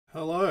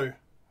Hello,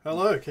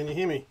 hello. Can you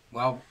hear me?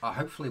 Well,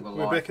 hopefully we're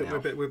We're live back.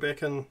 now.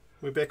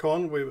 We're back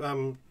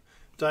on.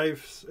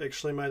 Dave's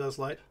actually made us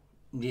late.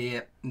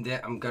 Yeah,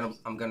 I'm gonna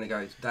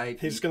go, Dave.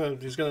 He's gonna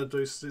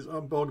do.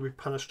 I'm bold to be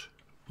punished.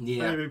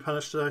 Yeah. Maybe be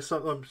punished today.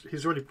 So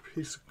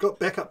he's got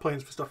backup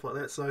plans for stuff like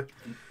that. So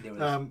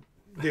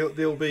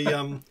there'll be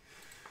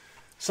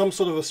some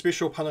sort of a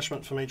special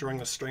punishment for me during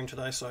this stream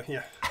today. So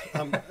yeah,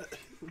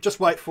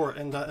 just wait for it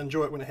and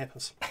enjoy it when it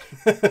happens.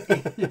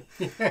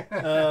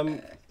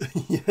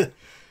 Yeah.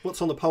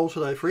 What's on the poll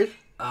today, Fred?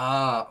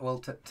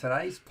 Well,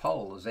 today's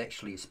poll is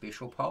actually a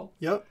special poll.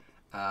 Yep.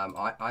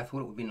 I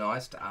thought it would be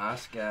nice to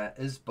ask: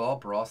 is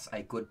Bob Ross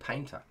a good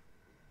painter?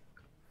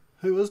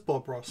 Who is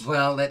Bob Ross?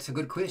 Well, that's a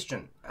good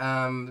question.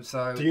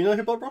 Do you know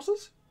who Bob Ross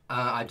is?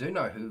 I do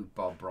know who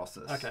Bob Ross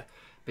is. Okay.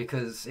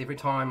 Because every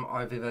time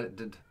I've ever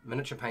did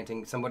miniature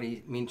painting,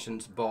 somebody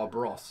mentions Bob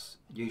Ross,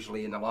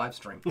 usually in a live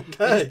stream.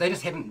 Okay. They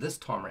just haven't this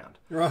time round.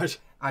 Right.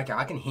 Okay,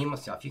 I can hear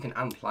myself. You can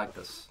unplug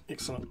this.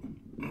 Excellent.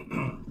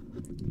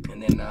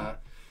 And then,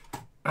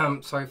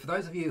 so for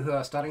those of you who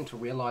are starting to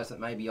realise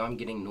that maybe I'm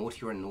getting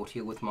naughtier and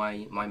naughtier with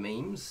my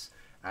memes,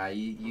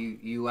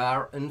 you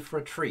are in for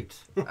a treat.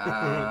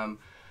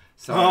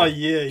 So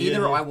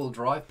either I will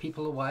drive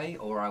people away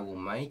or I will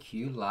make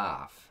you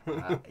laugh.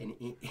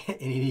 In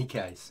any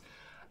case,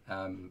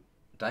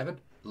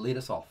 David, lead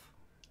us off.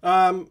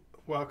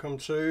 Welcome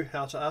to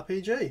How to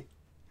RPG.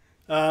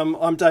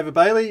 I'm David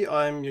Bailey.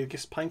 I'm your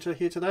guest painter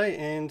here today,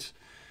 and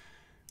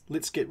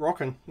let's get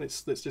rocking.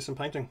 Let's do some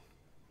painting.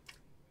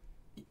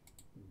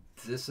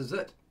 This is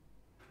it.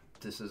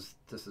 This is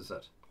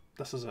it.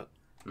 This is it.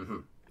 Mm-hmm.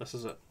 This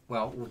is it.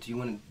 Well, do you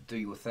want to do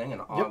your thing,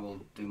 and I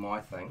will do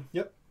my thing?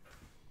 Yep.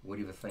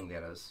 Whatever thing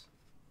that is.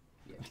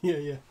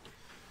 Yeah.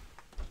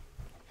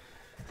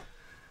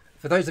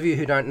 For those of you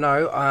who don't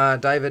know,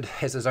 David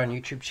has his own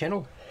YouTube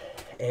channel,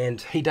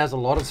 and he does a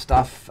lot of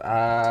stuff.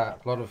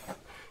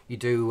 You've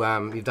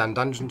done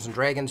Dungeons and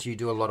Dragons. You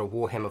do a lot of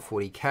Warhammer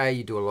 40k.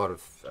 You do a lot of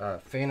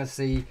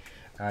fantasy.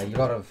 A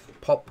lot of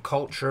pop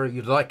culture.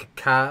 You like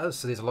cars,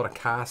 so there's a lot of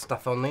car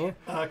stuff on there.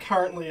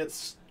 Currently,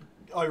 it's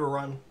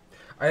overrun.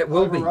 It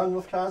will be overrun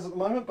with cars at the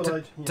moment,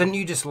 but didn't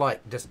you just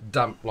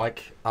dump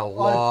like a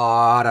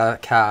lot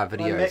of car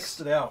videos? I maxed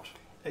it out.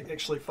 It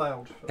actually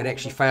failed. It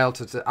actually failed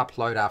to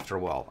upload after a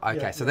while.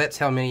 Okay, so that's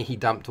how many he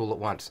dumped all at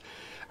once.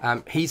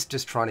 He's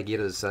just trying to get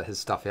his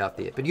stuff out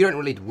there. But you don't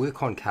really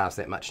work on cars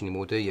that much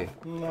anymore, do you?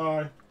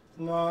 No,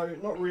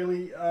 not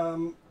really.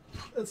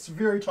 It's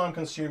very time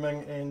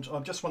consuming, and I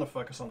just want to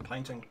focus on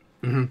painting.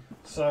 Mm-hmm.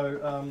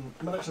 So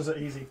miniatures are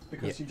easy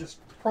because you just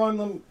prime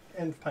them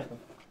and paint them.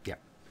 Yeah.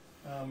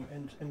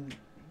 And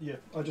yeah,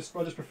 I just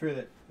prefer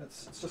that.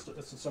 It's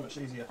so much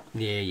easier.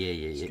 Yeah.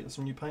 Just getting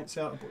some new paints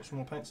out. I bought some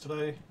more paints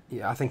today.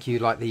 Yeah, I think you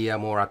like the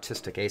more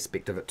artistic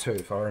aspect of it too,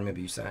 if I remember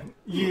you saying.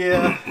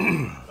 Yeah.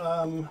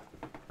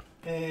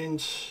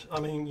 And I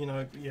mean,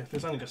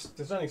 there's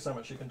only so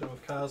much you can do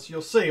with cars.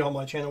 You'll see on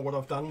my channel what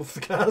I've done with the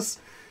cars.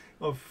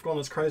 I've gone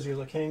as crazy as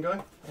I can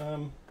go.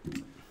 That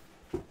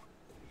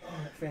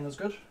fan is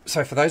good.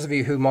 So for those of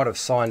you who might have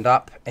signed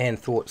up and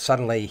thought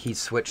suddenly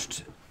he's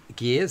switched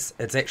gears,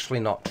 it's actually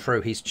not true.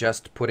 He's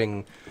just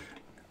putting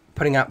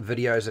up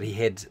videos that he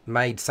had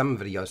made some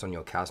videos on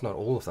your cars, not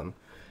all of them.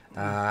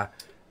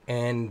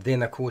 And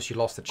then of course you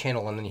lost the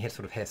channel, and then you had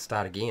to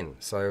start again.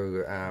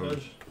 So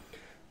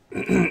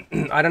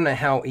I don't know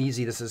how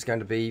easy this is going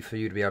to be for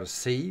you to be able to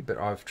see, but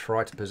I've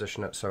tried to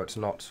position it so it's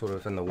not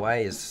in the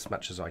way as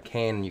much as I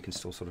can, and you can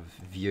still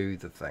view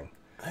the thing.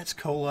 That's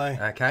cool, eh?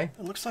 Okay.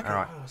 It looks like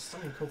so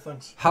many cool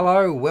things.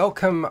 Hello,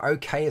 welcome,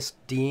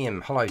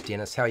 OKSDM. Hello,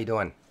 Dennis. How are you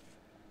doing?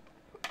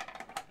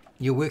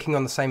 You're working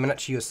on the same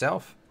miniature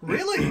yourself?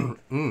 Really?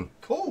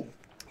 Cool.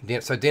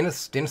 So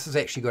Dennis has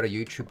actually got a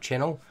YouTube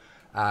channel,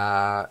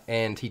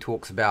 and he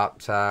talks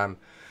about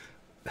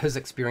his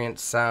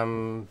experience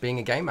being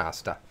a game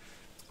master.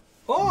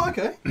 Oh,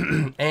 okay.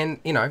 And,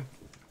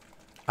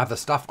 other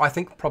stuff. I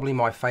think probably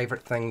my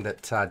favourite thing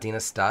that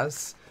Dennis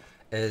does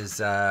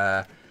is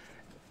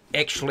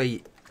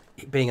actually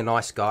being a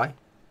nice guy.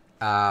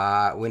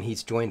 When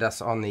he's joined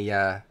us on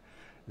the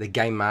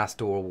Game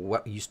Master, or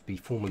what used to be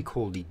formerly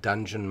called the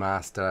Dungeon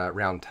Master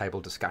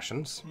Roundtable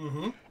discussions.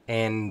 Mm-hmm.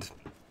 And,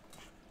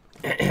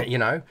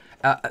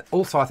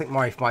 also I think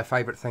my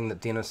favourite thing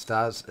that Dennis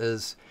does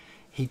is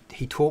he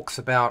talks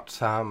about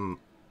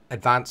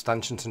advanced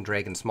Dungeons and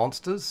Dragons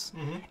monsters,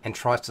 and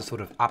tries to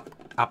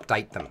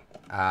update them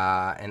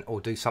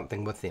or do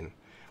something with them,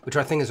 which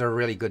I think is a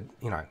really good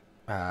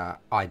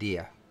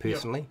idea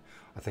personally. Yep.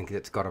 I think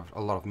it's got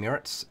a lot of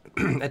merits.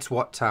 It's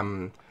what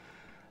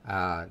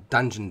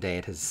Dungeon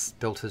Dad has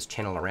built his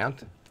channel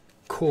around.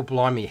 Core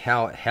blimey,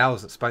 how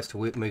is it supposed to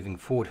work moving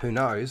forward? Who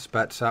knows?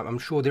 But I'm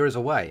sure there is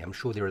a way. I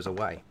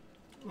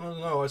don't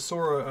know. I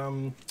saw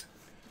one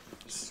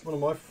of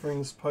my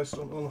friends post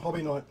on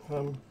Hobby Night.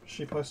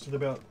 She posted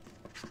about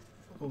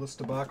all this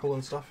debacle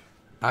and stuff.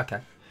 Okay.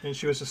 And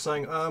she was just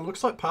saying,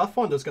 looks like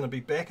Pathfinder's going to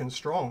be back and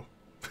strong.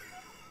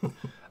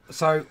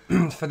 So,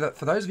 for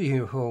those of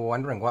you who are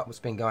wondering what's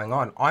been going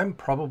on, I'm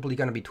probably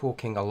going to be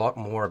talking a lot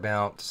more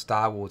about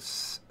Star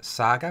Wars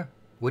Saga,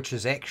 which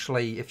is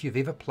actually, if you've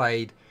ever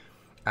played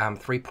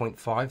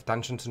 3.5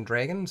 Dungeons and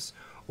Dragons,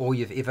 or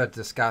you've ever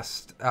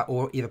discussed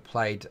or ever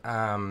played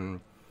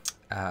what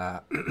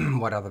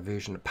other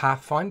version?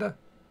 Pathfinder,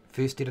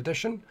 First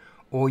Edition,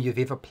 or you've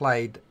ever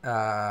played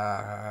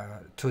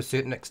to a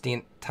certain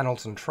extent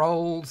Tunnels and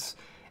Trolls,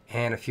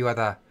 and a few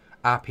other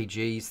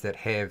RPGs that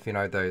have, you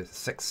know, those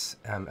 6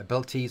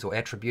 abilities or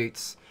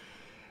attributes,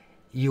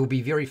 you'll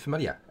be very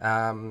familiar.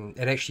 And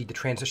actually the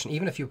transition,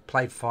 even if you've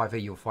played 5e,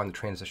 you'll find the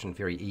transition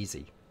very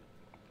easy.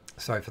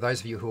 So for those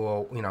of you who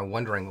are, you know,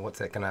 wondering what's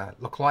that going to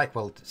look like,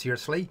 well,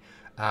 seriously,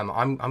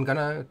 I'm going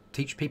to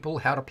teach people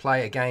how to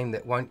play a game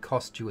that won't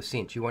cost you a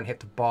cent. You won't have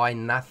to buy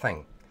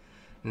nothing.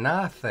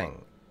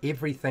 Nothing.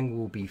 Everything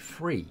will be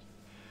free.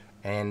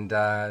 And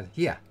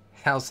yeah,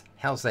 how's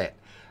that?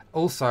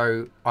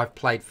 Also, I've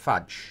played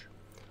Fudge.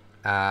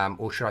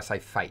 Or should I say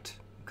Fate,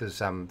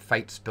 because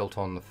Fate's built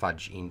on the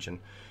Fudge engine,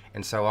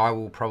 and so I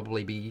will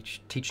probably be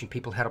teaching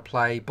people how to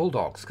play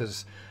Bulldogs,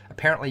 because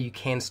apparently you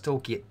can still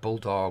get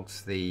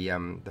Bulldogs, the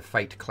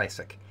Fate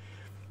Classic,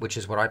 which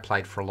is what I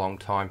played for a long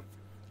time.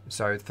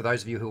 So for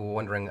those of you who are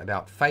wondering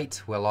about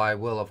Fate, well, I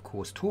will of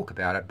course talk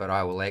about it, but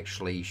I will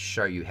actually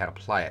show you how to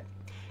play it.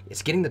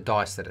 It's getting the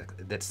dice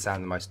that's the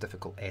most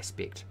difficult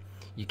aspect.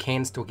 You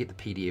can still get the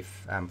PDF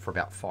for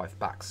about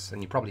 $5,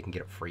 and you probably can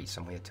get it free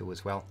somewhere too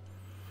as well.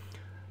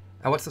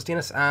 What's this,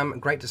 Dennis?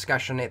 Great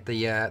discussion at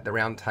the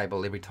round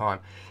table every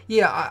time.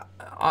 Yeah,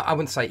 I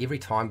wouldn't say every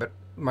time, but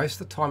most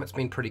of the time it's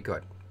been pretty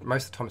good.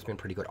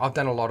 I've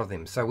done a lot of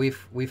them. So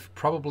we've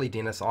probably,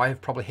 Dennis, I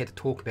have probably had to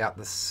talk about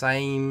the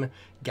same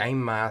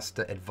Game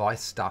Master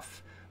advice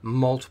stuff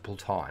multiple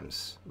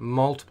times,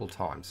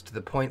 to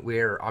the point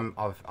where I'm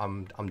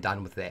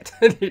done with that.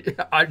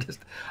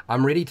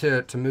 I'm ready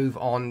to move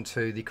on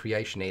to the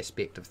creation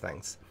aspect of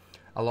things,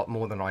 a lot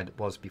more than I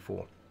was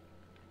before.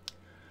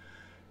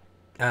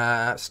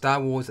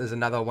 Star Wars is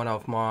another one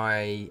of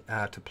my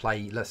to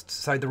play lists.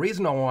 So the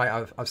reason why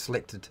I've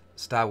selected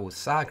Star Wars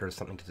Saga as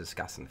something to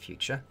discuss in the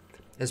future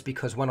is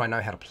because, one, I know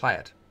how to play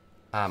it.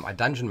 I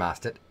dungeon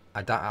mastered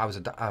it. I was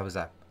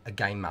a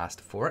game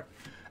master for it,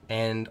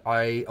 and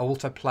I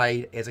also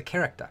played as a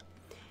character.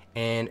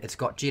 And it's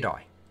got Jedi.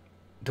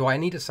 Do I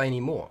need to say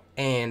any more?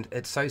 And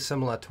it's so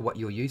similar to what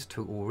you're used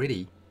to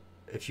already.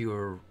 If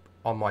you're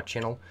on my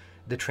channel,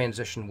 the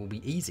transition will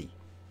be easy.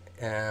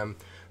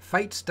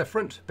 Fate's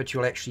different, but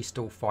you'll actually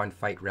still find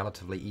Fate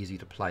relatively easy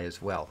to play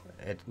as well.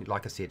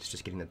 Like I said, it's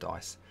just getting the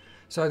dice.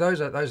 So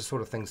those are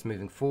sort of things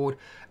moving forward.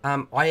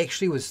 I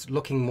actually was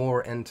looking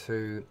more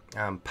into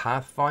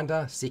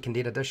Pathfinder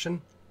 2nd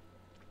Edition,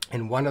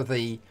 and one of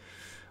the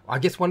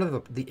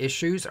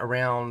issues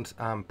around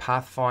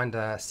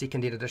Pathfinder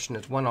 2nd Edition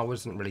is, one, I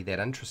wasn't really that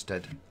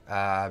interested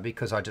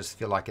because I just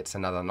feel like it's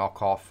another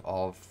knockoff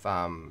of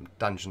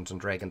Dungeons and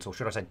Dragons, or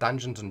should I say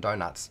Dungeons and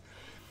Donuts.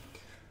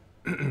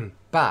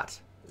 But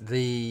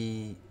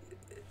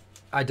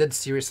I did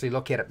seriously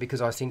look at it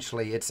because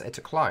essentially it's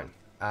a clone.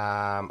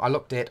 I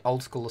looked at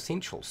Old School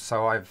Essentials,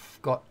 so I've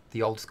got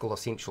the Old School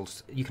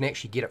Essentials. You can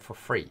actually get it for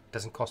free. It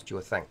doesn't cost you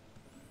a thing.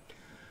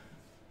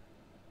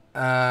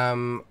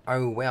 Oh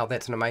wow,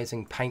 that's an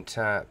amazing paint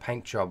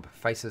job.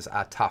 Faces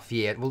are tough.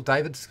 Yeah, well,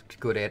 David's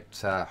good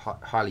at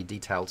highly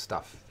detailed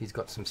stuff. He's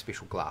got some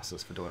special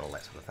glasses for doing all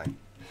that sort of thing.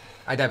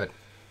 Hey, David.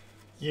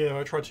 Yeah,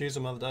 I tried to use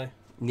them the other day.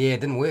 Yeah,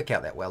 it didn't work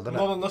out that well, did it?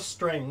 Not on this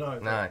stream, no.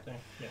 No.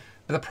 Yeah.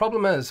 But the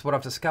problem is, what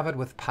I've discovered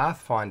with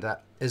Pathfinder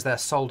is they're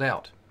sold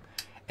out.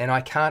 And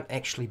I can't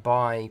actually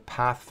buy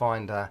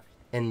Pathfinder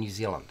in New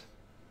Zealand.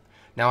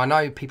 Now, I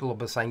know people will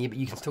be saying, yeah, but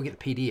you can still get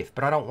the PDF,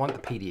 but I don't want the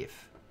PDF.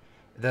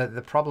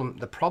 The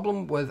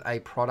problem with a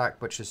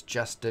product which is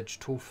just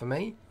digital for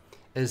me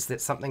is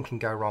that something can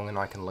go wrong and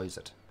I can lose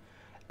it.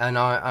 And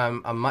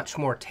I'm much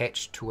more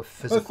attached to a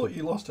physical... I thought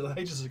you lost it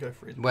ages ago,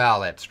 Fred.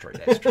 Well, that's true.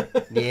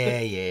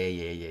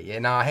 Yeah.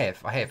 No, I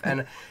have.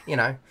 And, you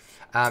know,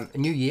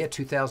 New Year,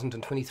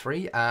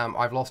 2023,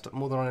 I've lost it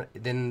more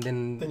than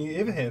you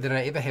ever have. Than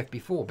I ever have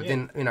before. But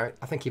then, you know,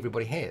 I think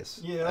everybody has.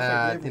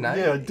 Yeah, I think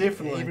yeah,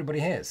 definitely.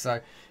 Everybody has.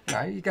 So, you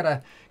know, you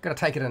gotta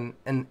take it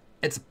in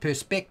it's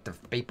perspective,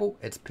 people.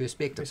 It's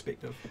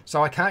perspective.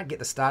 So I can't get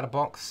the starter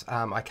box.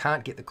 I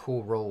can't get the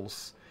core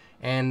rules.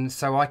 And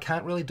so I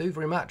can't really do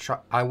very much.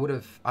 I would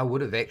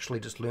have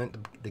actually just learnt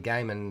the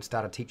game and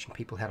started teaching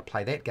people how to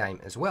play that game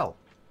as well.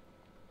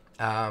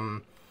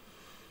 I'm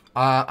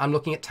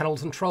looking at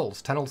Tunnels and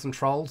Trolls. Tunnels and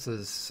Trolls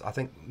is, I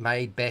think,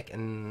 made back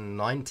in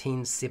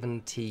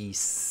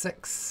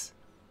 1976,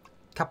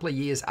 a couple of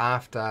years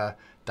after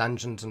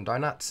Dungeons and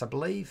Donuts, I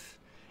believe,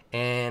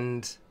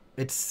 and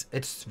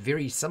it's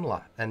very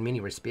similar in many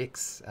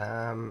respects.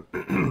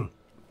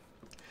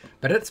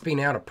 But it's been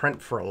out of print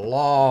for a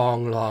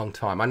long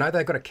time. I know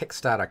they've got a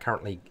Kickstarter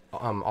currently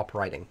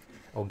operating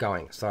or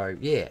going. So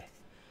yeah,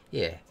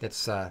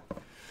 that's.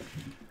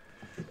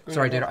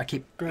 Sorry, dude. I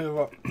keep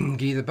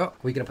give you the book.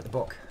 We're gonna put the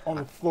book on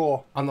the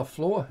floor. On the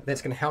floor.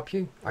 That's gonna help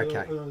you.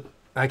 Okay.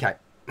 Okay.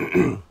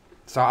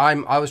 So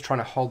I was trying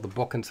to hold the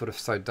book and sort of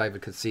so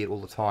David could see it all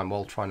the time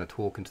while trying to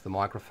talk into the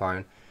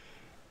microphone.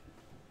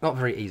 Not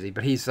very easy,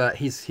 but he's got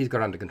it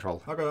under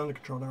control. I got it under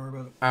control. Don't worry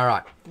about it. All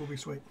right. We'll be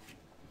sweet.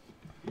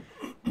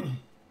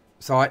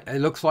 So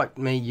it looks like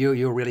to me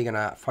you're really going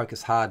to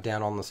focus hard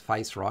down on this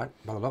face, right?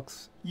 By the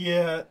looks.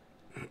 Yeah.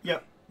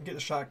 Yep. Get the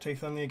shark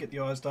teeth in there. Get the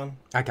eyes done.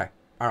 Okay.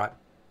 All right.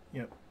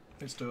 Yep.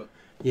 Let's do it.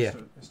 Yeah.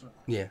 Let's do it.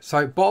 Yeah.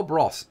 So Bob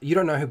Ross, you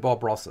don't know who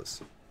Bob Ross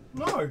is?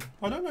 No,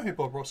 I don't know who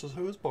Bob Ross is.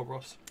 Who is Bob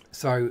Ross?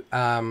 So,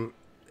 kind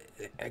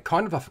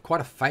of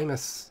quite a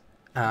famous,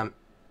 a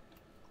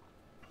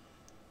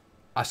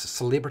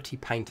celebrity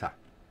painter.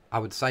 I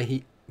would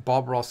say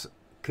Bob Ross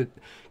could,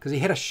 because he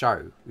had a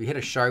show. He had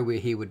a show where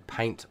he would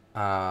paint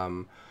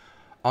on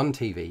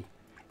TV,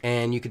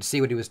 and you could see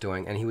what he was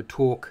doing, and he would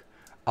talk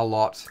a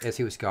lot as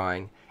he was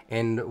going.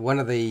 And one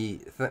of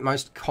the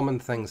most common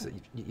things that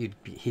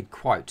he'd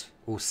quote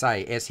or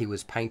say as he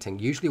was painting,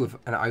 usually with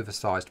an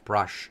oversized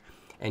brush,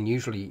 and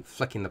usually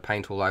flicking the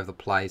paint all over the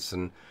place,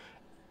 and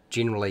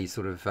generally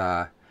sort of,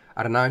 I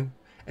don't know,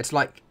 it's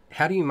like,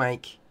 how do you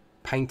make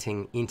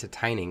painting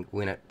entertaining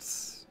when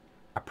it's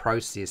a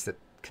process that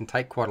can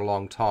take quite a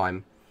long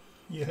time?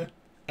 Yeah.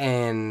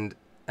 And,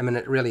 I mean,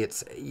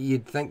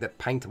 you'd think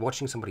that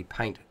watching somebody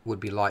paint would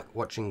be like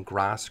watching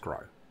grass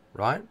grow,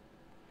 right?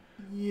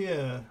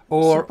 Yeah.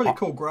 Or some pretty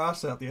cool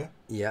grass out there.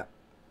 Yeah.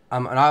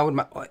 And I would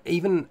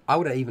even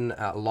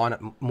line it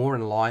more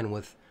in line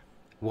with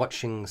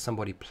watching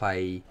somebody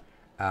play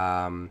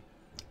a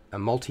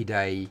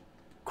multi-day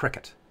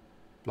cricket.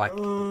 Like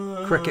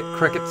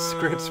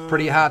cricket's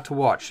pretty hard to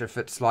watch if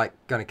it's like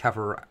going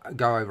to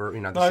go over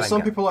the same some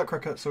game. people like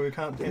cricket, so we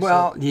can't.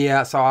 Well,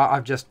 yeah. So I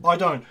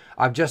don't.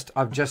 I've just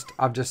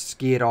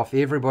scared off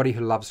everybody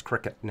who loves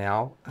cricket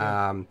now.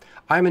 Yeah.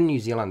 I'm in New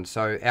Zealand,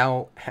 so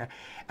our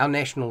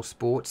national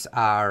sports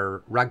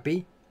are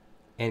rugby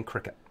and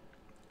cricket,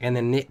 and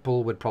then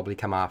netball would probably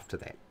come after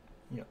that.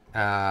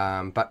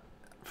 Yeah. But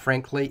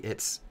frankly,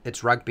 it's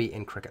rugby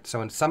and cricket.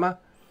 So in summer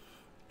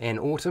and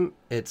autumn,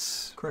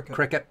 it's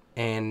cricket,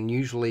 and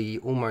usually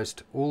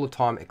almost all the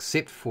time,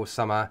 except for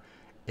summer,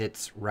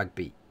 it's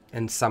rugby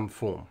in some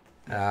form.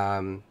 They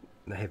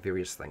have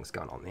various things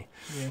going on there.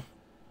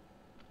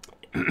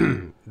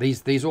 Yeah.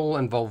 These all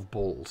involve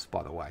balls,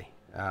 by the way.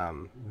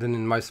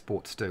 Then most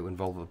sports do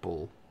involve a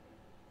ball.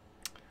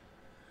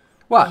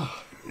 What?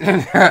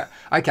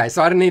 Okay,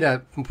 so I didn't need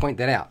to point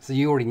that out. So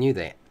you already knew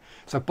that.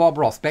 So Bob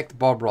Ross, back to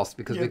Bob Ross,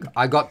 because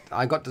I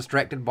got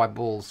distracted by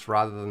balls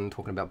rather than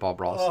talking about Bob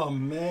Ross. Oh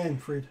man,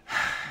 Fred.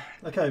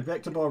 Okay,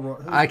 back to Bob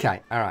Ross.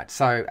 Okay, all right.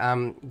 So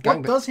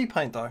what does he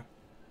paint though?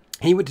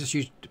 He would just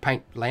use to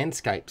paint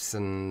landscapes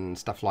and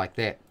stuff like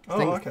that.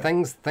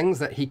 Things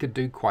that he could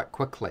do quite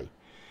quickly.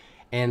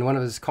 And one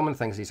of his common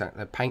things he's saying,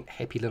 paint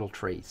happy little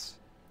trees.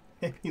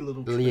 Happy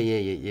little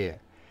trees. Yeah.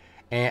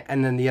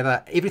 And then the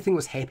other, everything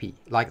was happy.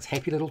 Like it's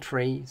happy little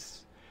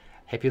trees,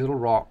 happy little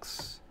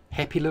rocks,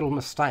 happy little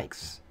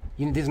mistakes.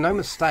 There's no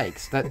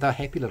mistakes. They're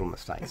happy little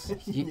mistakes.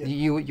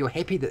 You're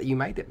happy that you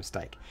made that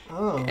mistake.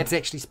 Oh. It's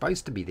actually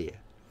supposed to be there.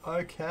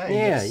 Okay.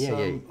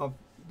 Yeah.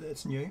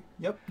 That's new.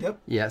 Yep.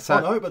 Yeah. So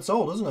I know, but it's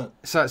old, isn't it?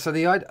 So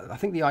I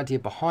think the idea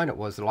behind it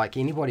was that, like,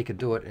 anybody could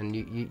do it, and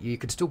you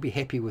could still be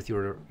happy with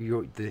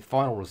the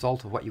final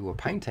result of what you were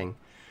painting,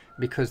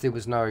 because there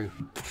was no,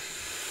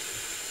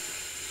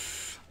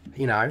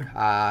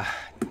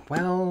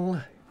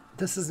 well,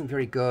 this isn't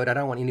very good. I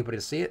don't want anybody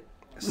to see it.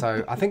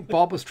 So I think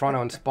Bob was trying to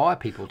inspire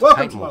people to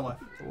paint more.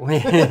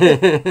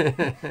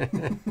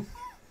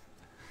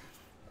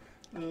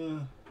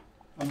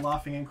 I'm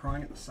laughing and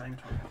crying at the same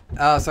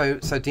time.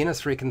 So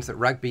Dennis reckons that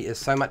rugby is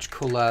so much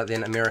cooler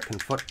than American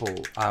football.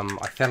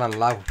 I fell in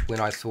love when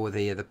I saw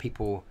the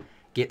people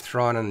get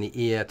thrown in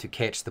the air to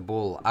catch the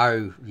ball.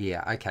 Oh,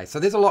 yeah, okay.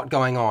 So there's a lot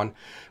going on.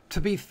 To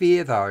be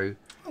fair, though...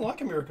 I like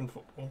American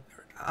football.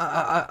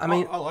 I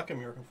mean... I like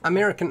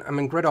American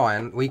football.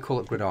 Gridiron. We call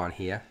it gridiron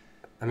here.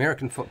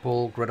 American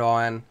football,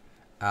 gridiron.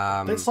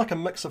 That's like a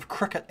mix of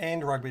cricket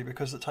and rugby,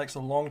 because it takes a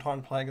long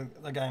time playing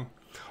the game.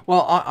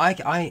 Well, I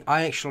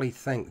actually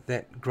think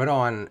that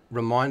gridiron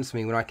reminds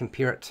me, when I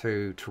compare it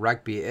to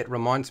rugby, it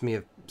reminds me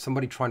of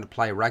somebody trying to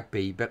play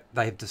rugby, but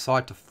they've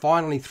decided to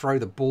finally throw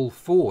the ball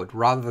forward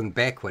rather than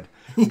backward.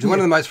 Which is one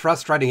of the most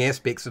frustrating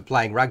aspects of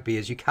playing rugby,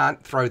 is you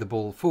can't throw the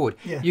ball forward.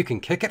 Yeah. You can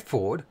kick it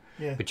forward,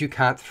 but you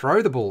can't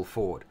throw the ball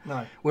forward.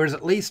 No. Whereas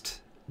at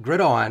least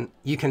gridiron,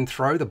 you can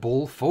throw the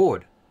ball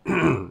forward.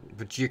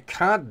 But you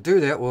can't do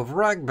that with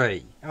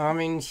rugby. I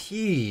mean,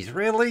 jeez,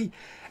 really?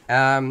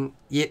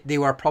 Yet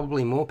there are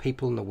probably more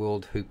people in the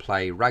world who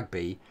play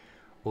rugby,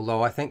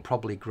 although I think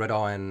probably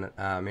gridiron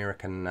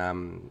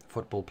American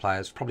football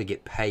players probably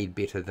get paid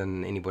better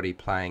than anybody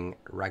playing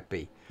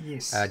rugby.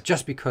 Yes.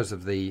 Just because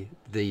of the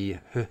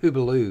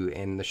hoobaloo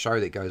and the show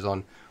that goes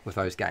on with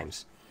those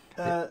games.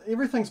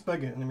 Everything's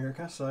bigger in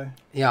America, so...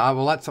 Yeah,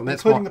 well, that's something...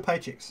 Including the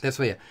paychecks. That's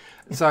where...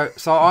 So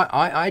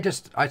I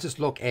just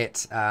look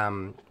at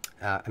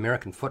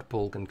American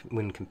football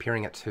when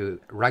comparing it to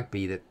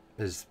rugby, that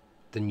is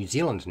the New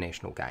Zealand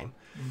national game.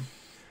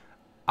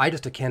 I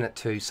just akin it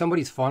to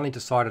somebody's finally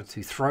decided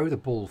to throw the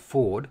ball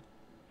forward,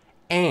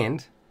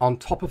 and on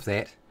top of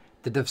that,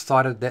 they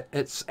decided that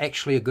it's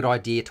actually a good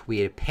idea to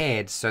wear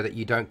pads so that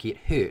you don't get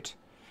hurt.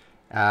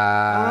 Do you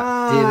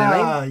know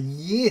what I mean?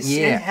 Yes,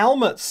 Yeah. and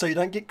helmets so you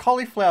don't get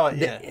cauliflower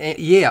ear.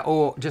 Yeah,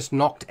 or just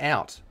knocked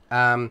out.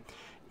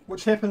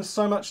 Which happens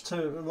so much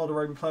to a lot of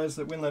rugby players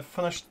that when they've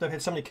finished, they've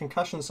had so many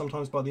concussions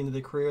sometimes by the end of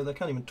their career, they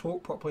can't even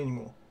talk properly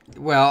anymore.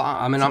 Well,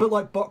 I mean, It's a bit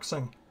like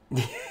boxing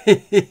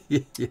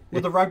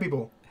with a rugby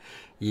ball.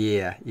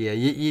 Yeah.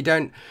 You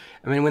don't.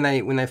 I mean, when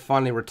they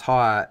finally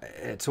retire,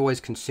 it's always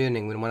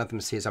concerning when one of them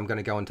says, "I'm going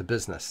to go into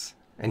business,"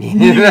 and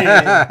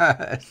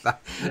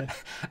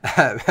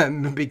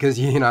because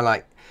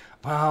like,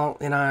 well,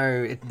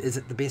 is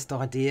it the best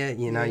idea?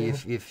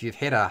 You've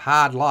had a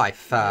hard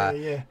life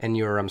in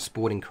your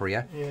sporting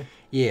career.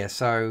 Yeah.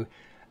 So,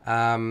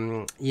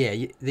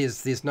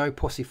 there's no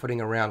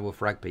pussyfooting around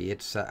with rugby.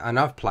 It's and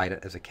I've played it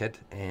as a kid,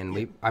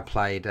 and I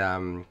played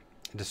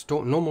just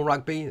normal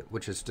rugby,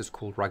 which is just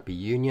called rugby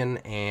union,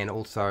 and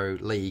also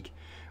league,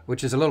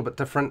 which is a little bit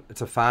different.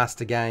 It's a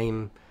faster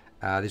game.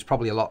 There's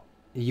probably a lot.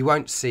 You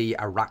won't see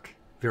a ruck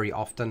very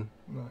often.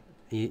 No.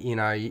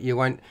 You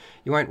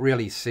won't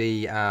really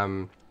see. I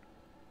mean,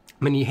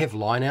 you have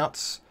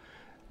lineouts,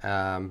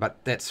 but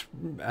that's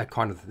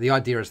kind of the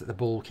idea is that the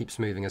ball keeps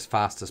moving as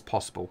fast as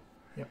possible.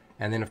 Yep.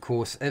 And then, of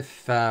course,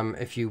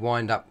 if you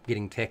wind up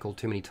getting tackled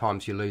too many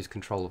times, you lose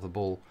control of the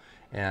ball.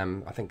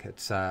 I think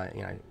it's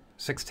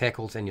 6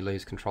 tackles and you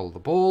lose control of the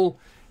ball.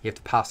 You have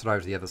to pass it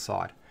over to the other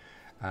side.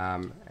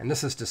 And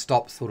this is to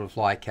stop sort of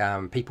like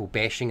people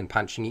bashing and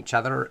punching each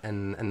other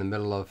in the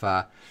middle of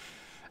a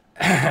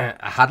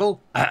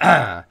huddle.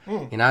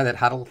 That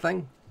huddle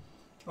thing.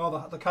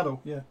 Oh, the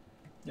cuddle, yeah.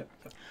 Yep.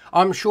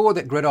 I'm sure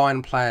that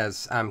gridiron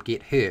players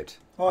get hurt.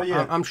 Oh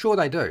yeah. I'm sure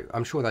they do.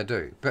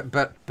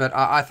 But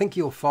I think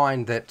you'll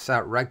find that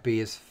rugby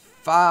is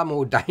far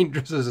more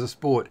dangerous as a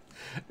sport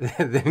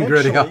than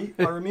gridiron.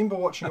 I remember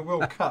watching a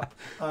World Cup,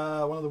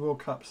 one of the World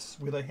Cups,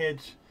 where they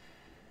had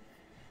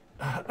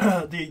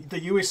the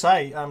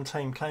USA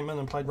team came in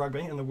and played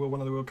rugby in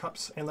one of the World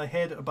Cups, and they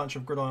had a bunch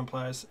of gridiron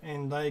players,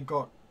 and they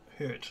got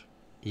hurt.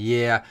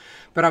 Yeah,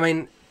 but I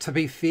mean, to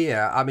be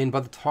fair, by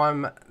the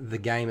time the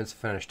game is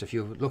finished, if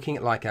you're looking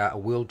at like a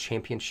world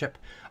championship,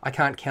 I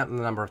can't count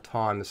the number of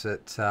times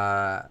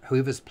that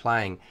whoever's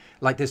playing,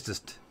 like there's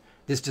just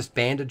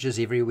bandages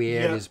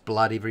everywhere, there's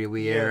blood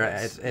everywhere.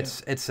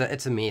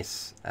 It's a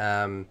mess.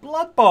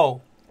 Blood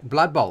Bowl.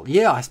 Blood Bowl.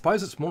 Yeah, I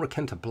suppose it's more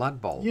akin to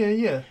Blood Bowl.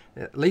 Yeah.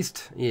 At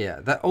least,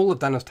 yeah. That all they've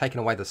done is taken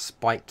away the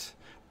spiked,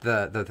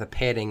 the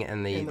padding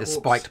and the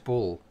spiked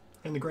ball.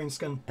 And the green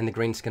skin. And the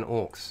green skin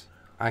orcs.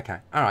 Okay.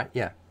 All right.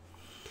 Yeah.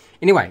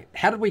 Anyway,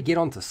 how did we get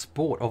onto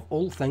sport of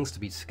all things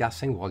to be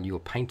discussing while you were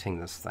painting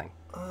this thing?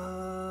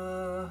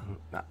 I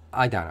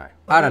don't know.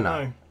 I don't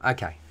know.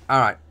 Okay.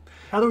 All right.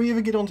 How do we ever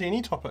get onto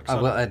any topics?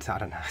 I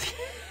don't know.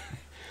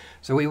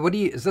 So what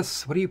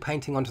are you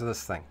painting onto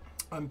this thing?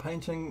 I'm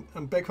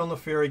back on the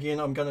fur again.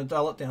 I'm going to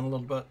dull it down a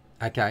little bit.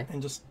 Okay.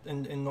 And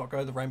not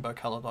go the rainbow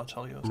colour, I'll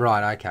tell you.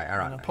 Right, okay, all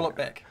right. Pull it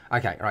back.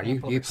 Okay, right. You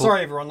pull.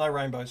 Sorry, everyone, no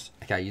rainbows.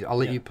 Okay, I'll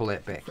let you pull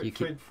that back.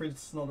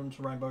 Fred's not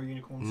into rainbow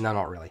unicorns. No,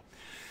 not really.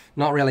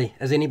 Not really.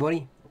 Is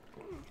anybody?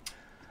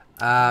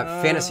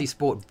 Fantasy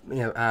sport,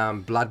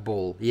 Blood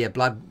Bowl. Yeah,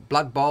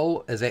 Blood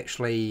Bowl is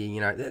actually,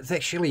 it's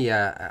actually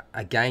a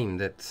game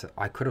that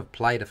I could have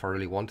played if I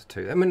really wanted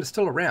to. I mean, it's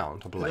still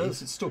around, I believe. It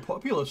is. It's still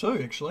popular too,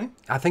 actually.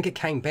 I think it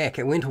came back.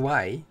 It went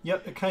away.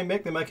 Yep, it came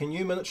back. They're making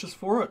new miniatures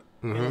for it.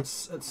 Mm-hmm. And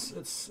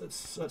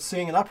it's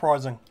seeing an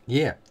uprising.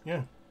 Yeah.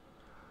 Yeah.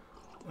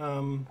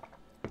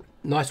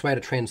 Nice way to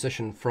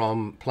transition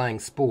from playing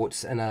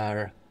sports in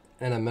a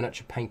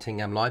miniature painting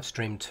live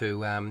stream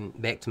to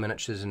back to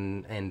miniatures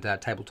and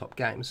tabletop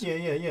games.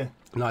 Yeah.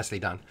 Nicely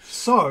done.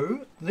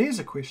 So, there's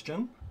a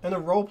question. In a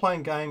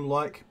role-playing game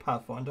like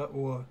Pathfinder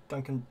or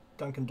Dunkin'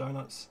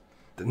 Donuts,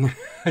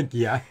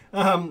 yeah.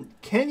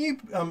 Can you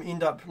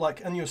end up,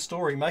 like in your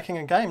story, making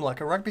a game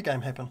like a rugby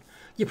game happen?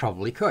 You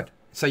probably could.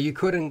 So you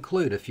could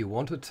include, if you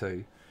wanted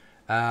to,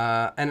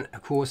 and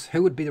of course,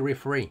 who would be the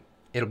referee?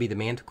 It'll be the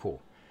Manticore.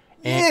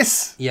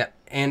 Yes. Yeah,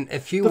 and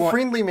if you want the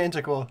friendly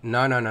Manticore.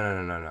 No.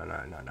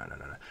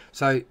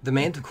 So the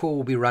Manticore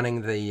will be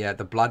running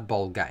the Blood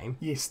Bowl game.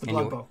 Yes, the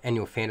Blood Bowl. And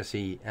your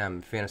fantasy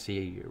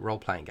role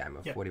playing game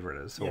of whatever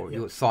it is, or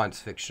your science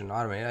fiction.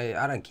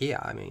 I don't care.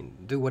 I mean,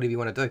 do whatever you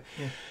want to do.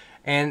 Yeah.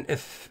 And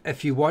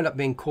if you wind up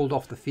being called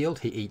off the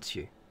field, he eats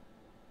you.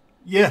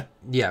 Yeah.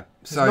 Yeah.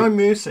 So there's no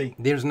mercy.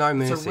 There's no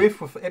mercy. It's a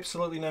ref with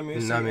absolutely no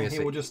mercy. No mercy.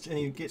 And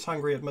he gets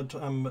hungry at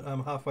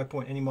halfway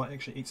point, and he might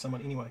actually eat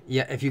someone anyway.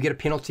 Yeah. If you get a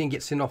penalty and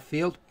get sent off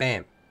field,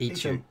 bam,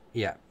 eats you.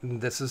 Yeah.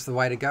 This is the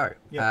way to go.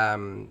 Yep.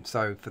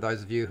 So for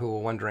those of you who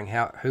are wondering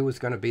who was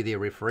going to be their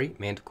referee,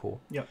 Manticore.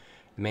 Yep.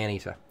 The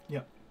man-eater.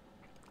 Yep.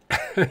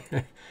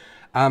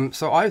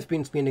 So I've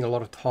been spending a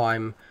lot of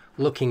time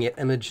looking at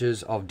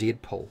images of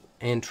Deadpool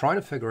and trying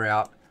to figure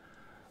out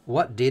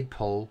what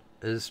Deadpool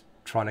is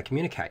trying to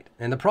communicate.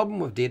 And the problem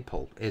with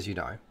Deadpool, as you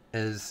know,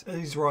 is...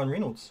 He's Ryan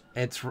Reynolds.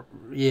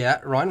 Yeah,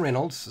 Ryan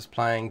Reynolds is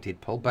playing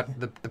Deadpool, but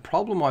the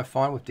problem I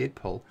find with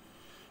Deadpool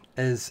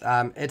is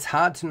it's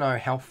hard to know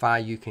how far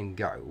you can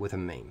go with a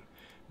meme,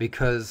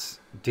 because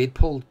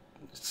Deadpool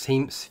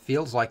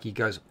feels like he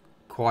goes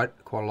quite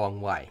a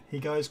long way. He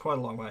goes quite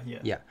a long way, yeah.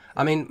 Yeah.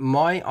 I mean,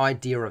 my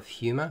idea of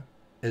humour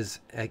is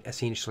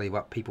essentially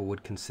what people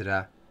would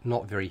consider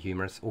not very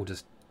humorous, or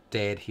just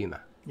dad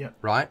humour. Yeah.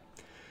 Right?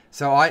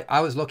 So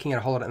I was looking at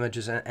a whole lot of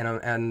images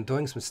and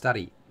doing some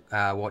study,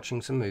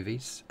 watching some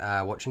movies,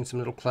 watching some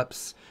little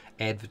clips,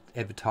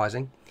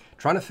 advertising,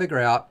 trying to figure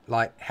out,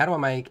 like, how do I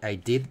make a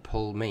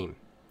Deadpool meme?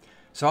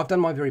 So I've done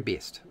my very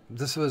best.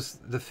 This was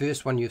the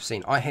first one you've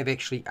seen. I have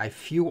actually a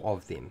few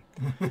of them.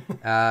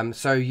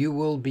 So you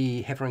will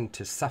be having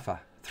to suffer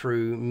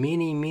through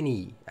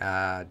many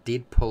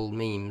Deadpool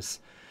memes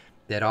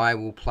that I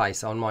will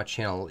place on my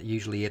channel,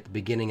 usually at the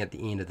beginning, at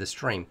the end of the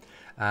stream.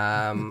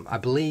 I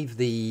believe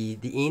the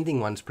ending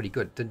one's pretty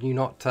good. Did you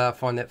not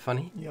find that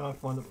funny? Yeah, I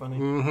find it funny.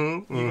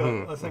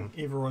 Mm-hmm, I think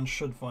everyone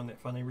should find that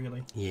funny,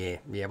 really. Yeah.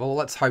 Well,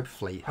 let's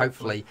hopefully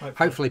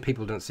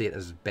people don't see it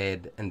as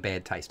bad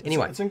taste.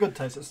 Anyway, it's in good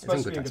taste. It's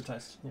supposed to be in good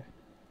taste. Yeah.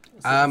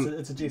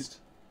 It's a jest.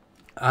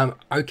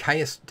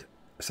 Okay.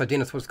 So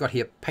Dennis, what's got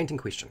here? Painting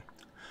question.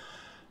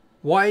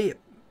 Why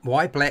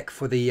black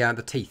for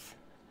the teeth?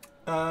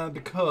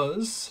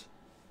 Because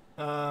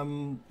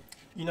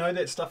you know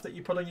that stuff that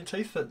you put on your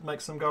teeth that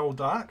makes them go all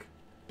dark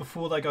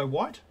before they go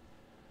white?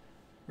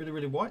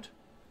 Really white?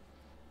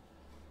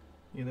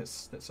 Yeah,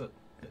 that's it.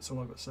 That's all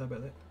I've got to say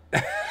about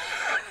that.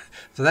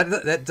 So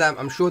that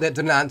I'm sure that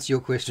didn't answer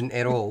your question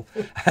at all.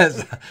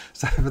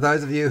 So for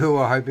those of you who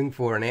are hoping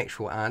for an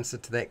actual answer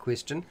to that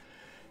question,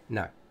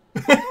 no.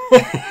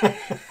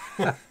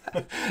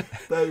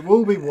 They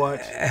will be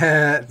white.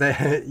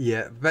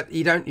 Yeah, but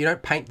you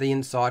don't paint the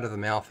inside of the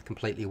mouth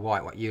completely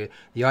white.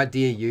 The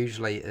idea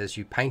usually is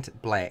you paint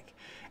it black,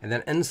 and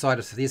then inside,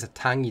 if there's a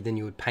tongue, then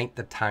you would paint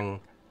the tongue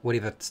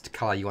whatever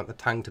colour you want the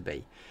tongue to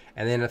be.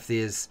 And then if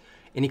there's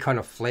any kind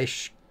of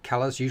flesh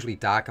colours, usually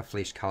darker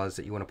flesh colours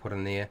that you want to put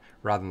in there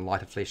rather than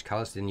lighter flesh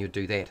colours, then you'd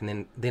do that.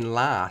 And then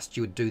last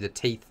you would do the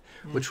teeth,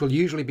 which will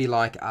usually be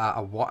like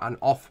an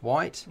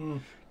off-white,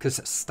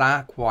 because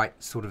stark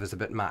white sort of is a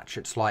bit much.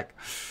 It's like,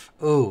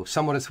 oh,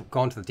 someone has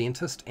gone to the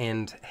dentist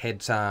and had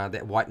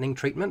that whitening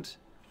treatment.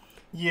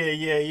 Yeah,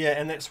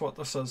 and that's what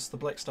this is, the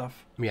black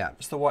stuff. Yeah.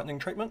 It's the whitening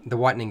treatment? The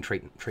whitening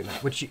treatment,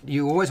 which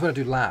you always want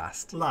to do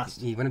last.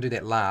 You want to do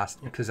that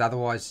last, because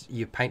otherwise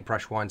your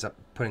paintbrush winds up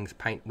putting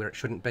paint where it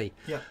shouldn't be.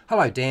 Yeah.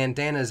 Hello, Dan.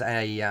 Dan is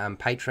a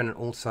patron and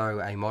also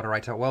a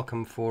moderator.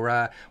 Welcome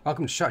to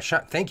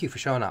thank you for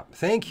showing up.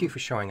 Thank you for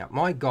showing up.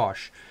 My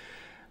gosh,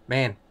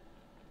 man.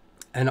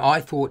 And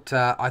I thought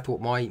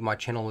my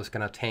channel was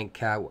going to tank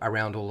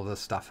around all of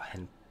this stuff,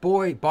 and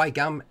boy, by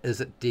gum,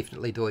 is it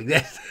definitely doing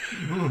that.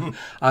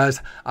 I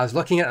was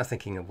looking at it and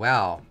thinking,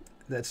 wow,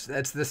 that's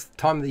this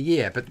time of the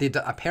year, but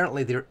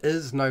apparently there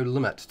is no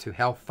limit to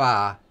how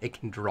far it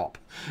can drop.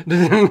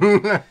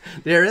 There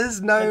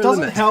is no limit. It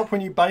doesn't help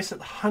when you base it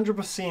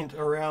 100%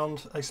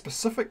 around a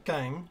specific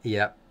game.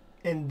 Yeah.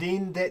 And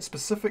then that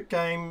specific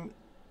game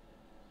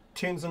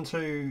turns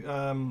into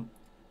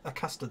a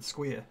custard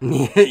square.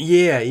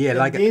 yeah.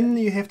 And then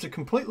you have to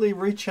completely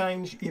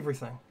rechange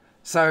everything.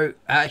 So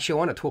actually, I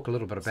want to talk a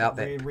little bit about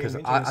that, because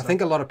I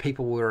think a lot of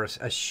people were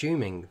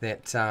assuming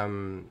that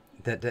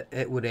that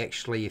it would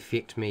actually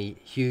affect me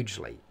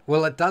hugely.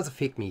 Well, it does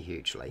affect me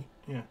hugely.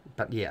 Yeah.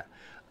 But yeah,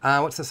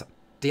 what's this,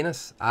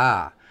 Dennis?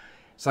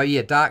 So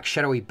yeah, dark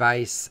shadowy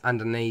base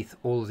underneath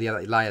all of the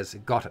other layers.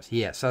 Got it.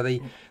 Yeah. So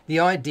the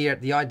idea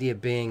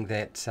being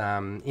that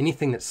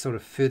anything that's sort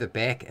of further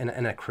back in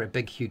a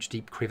big, huge,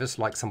 deep crevice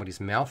like somebody's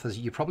mouth is,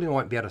 you probably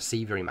won't be able to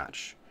see very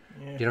much.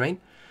 Yeah. Do you know what I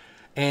mean?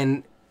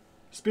 And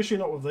especially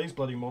not with these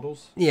bloody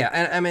models. Yeah,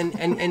 and I mean,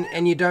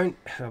 and you don't.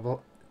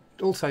 Well,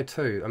 also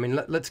too. I mean,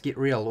 let's get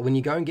real. When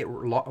you go and get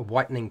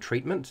whitening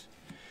treatment,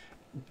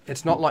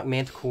 it's not like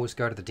Manticores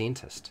go to the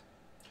dentist.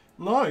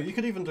 No, you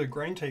could even do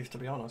green teeth. To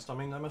be honest, I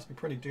mean, they must be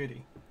pretty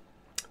dirty.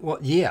 Well,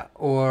 yeah,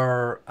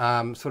 or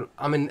sort of.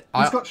 I mean,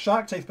 he's got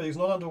shark teeth, but he's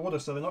not underwater,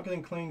 so they're not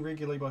getting cleaned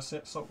regularly by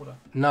salt water.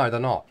 No, they're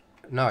not.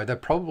 No, they're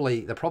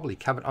probably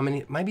covered. I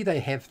mean, maybe they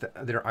have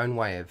their own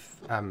way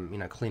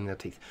of cleaning their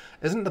teeth.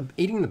 Isn't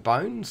eating the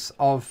bones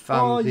of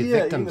their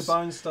victims? Eating the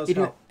bones does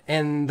help.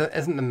 And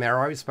isn't the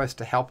marrow supposed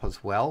to help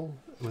as well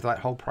with that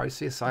whole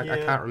process? I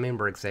can't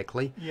remember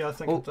exactly. Yeah, I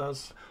think it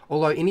does.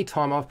 Although any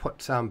time I've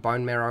put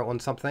bone marrow on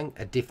something,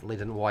 it definitely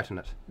didn't whiten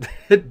it.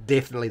 It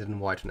definitely didn't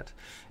whiten it.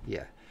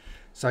 Yeah.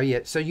 So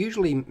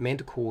usually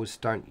manticores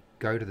don't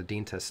go to the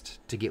dentist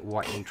to get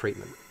whitening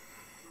treatment.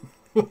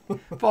 For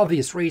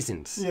obvious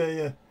reasons.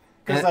 Yeah.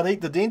 Because they'd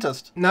eat the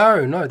dentist.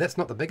 No, that's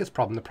not the biggest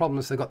problem. The problem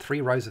is they've got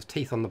 3 rows of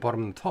teeth on the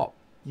bottom and the top.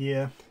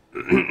 Yeah.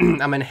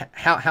 I mean,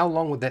 how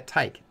long would that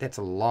take? That's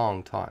a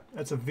long time.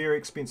 It's very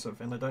expensive,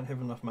 and they don't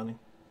have enough money.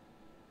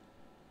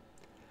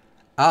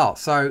 Oh,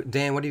 so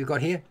Dan, what have you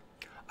got here?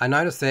 I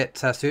noticed that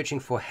searching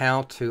for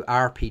how to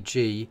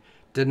RPG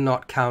did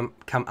not come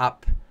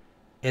up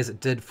as it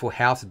did for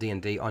how to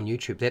D&D on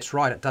YouTube. That's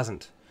right, it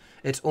doesn't.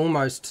 It's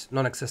almost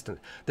non-existent.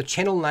 The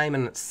channel name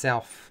in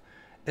itself,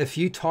 if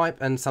you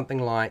type in something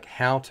like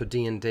how to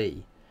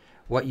D&D,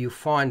 what you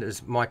find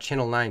is my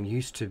channel name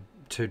used to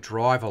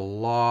drive a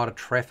lot of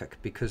traffic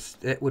because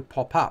it would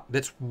pop up.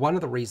 That's one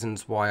of the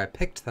reasons why I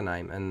picked the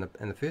name in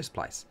the first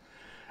place.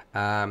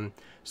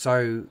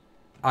 So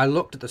I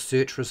looked at the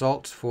search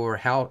results for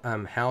how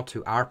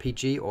to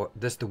RPG, or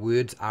the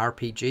words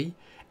RPG,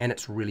 and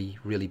it's really,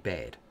 really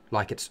bad.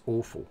 Like, it's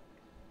awful.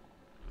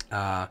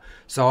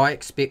 So I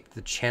expect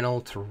the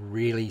channel to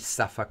really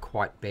suffer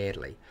quite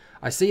badly.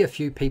 I see a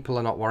few people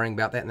are not worrying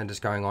about that, and they're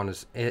just going on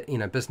as, you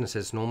know, business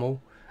as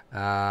normal,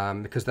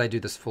 because they do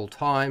this full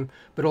time,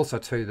 but also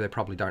too, they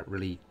probably don't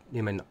really,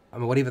 I mean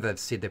whatever they've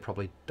said, they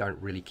probably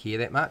don't really care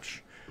that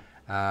much.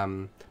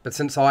 But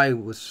since I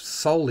was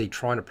solely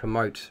trying to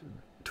promote,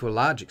 to a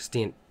large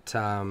extent,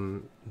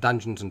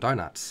 Dungeons and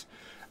Donuts,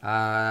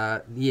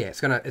 yeah,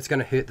 it's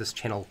gonna hurt this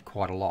channel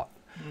quite a lot.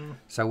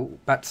 So,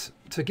 but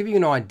to give you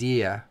an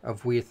idea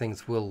of where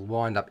things will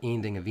wind up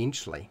ending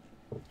eventually.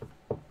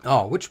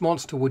 Oh, which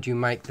monster would you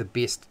make the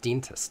best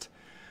dentist?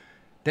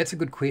 That's a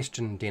good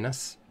question,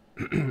 Dennis.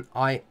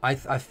 I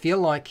feel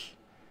like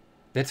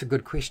that's a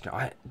good question.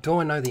 Do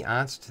I know the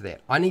answer to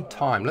that? I need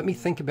time. Let me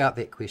think about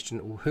that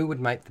question. Who would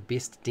make the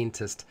best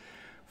dentist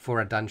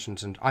for a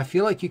Dungeons? And I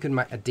feel like you can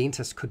make a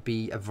dentist could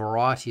be a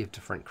variety of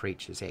different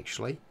creatures,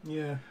 actually.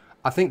 Yeah.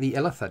 I think the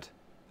illithid,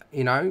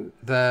 you know,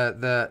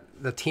 the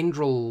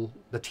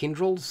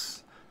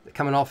tendrils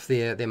coming off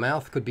their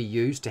mouth could be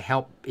used to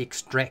help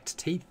extract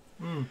teeth.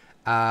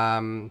 I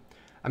mean,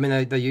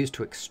 they're used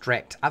to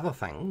extract other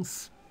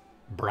things,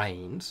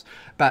 brains,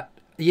 but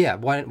yeah,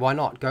 why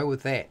not go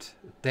with that?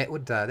 That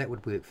would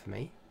work for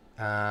me.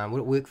 Would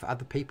it work for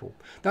other people?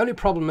 The only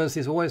problem is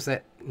there's always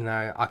that, you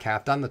know, okay,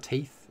 I've done the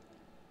teeth,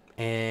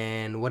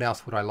 and what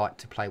else would I like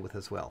to play with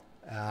as well?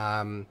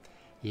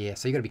 Yeah,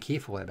 so you got to be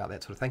careful about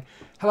that sort of thing.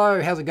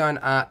 Hello, how's it going,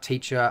 art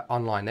teacher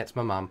online? That's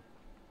my mum.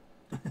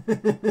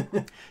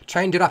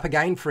 Change it up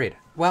again, Fred.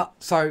 Well,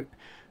 so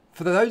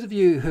for those of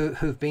you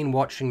who've been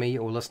watching me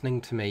or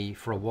listening to me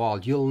for a while,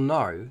 you'll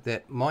know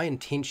that my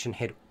intention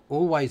had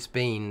always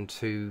been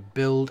to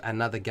build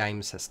another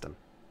game system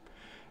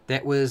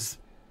that was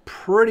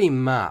pretty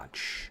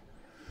much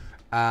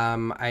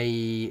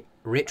a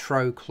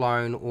retro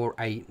clone, or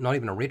not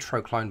even a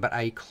retro clone, but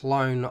a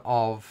clone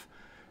of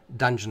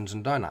Dungeons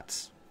and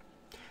Donuts.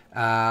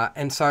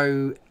 And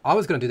so I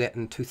was going to do that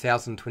in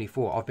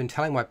 2024. I've been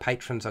telling my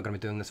patrons I'm going to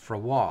be doing this for a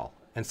while,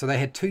 and so they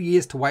had 2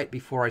 years to wait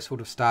before I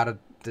sort of started,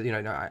 you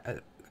know,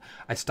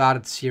 I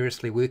started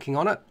seriously working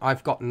on it.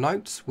 I've got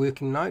notes,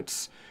 working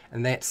notes,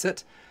 and that's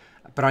it.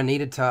 But I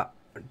needed to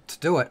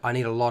do it, I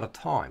need a lot of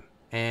time,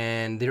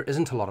 and there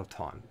isn't a lot of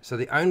time. So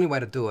the only way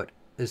to do it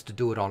is to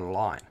do it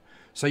online.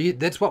 So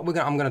that's what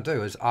I'm going to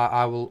do. Is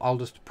I'll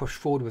just push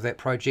forward with that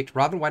project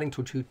rather than waiting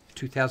till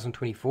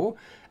 2024.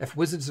 If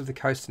Wizards of the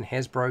Coast and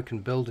Hasbro can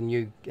build a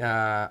new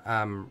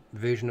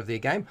version of their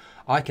game,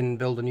 I can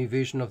build a new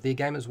version of their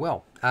game as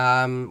well,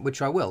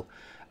 which I will.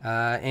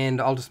 And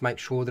I'll just make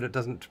sure that it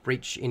doesn't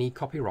breach any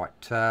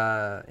copyright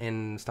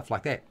and stuff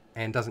like that,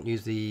 and doesn't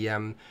use the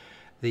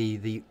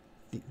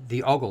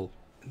OGL,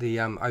 the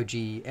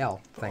OGL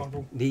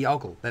thing, the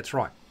OGL. That's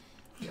right.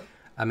 Yep.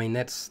 I mean,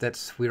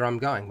 that's where I'm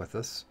going with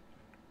this.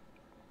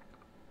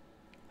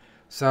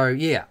 So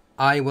yeah,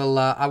 I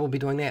will be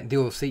doing that.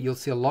 You'll see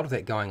a lot of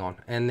that going on,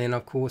 and then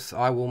of course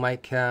I will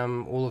make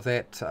all of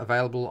that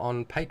available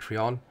on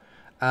Patreon,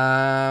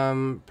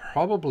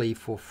 probably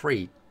for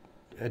free,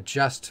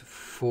 just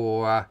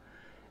for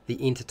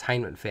the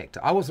entertainment factor.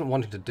 I wasn't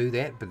wanting to do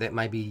that, but that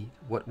may be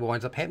what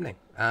winds up happening.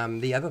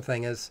 The other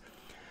thing is,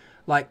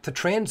 like, to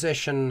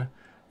transition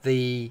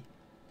the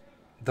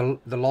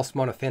Lost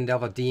Mine of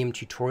Phandelver DM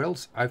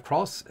tutorials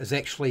across is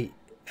actually,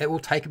 it will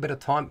take a bit of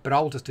time, but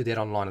I'll just do that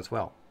online as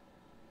well.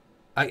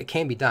 It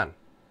can be done.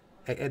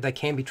 They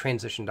can be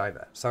transitioned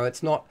over. So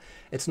it's not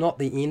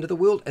the end of the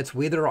world. It's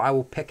whether I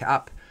will pick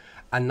up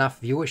enough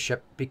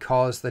viewership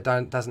because they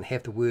doesn't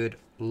have the word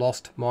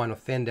Lost Mine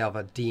of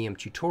Phandelver DM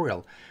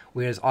tutorial,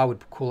 whereas I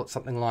would call it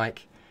something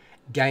like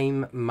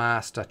Game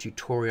Master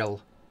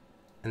Tutorial,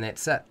 and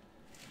that's it.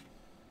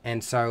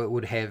 And so it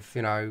would have,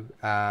 you know,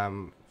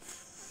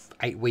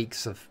 8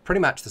 weeks of pretty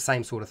much the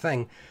same sort of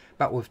thing,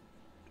 but with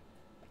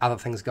other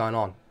things going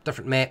on,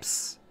 different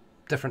maps,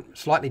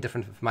 slightly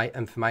different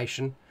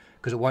information,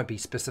 because it won't be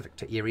specific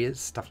to areas,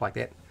 stuff like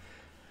that.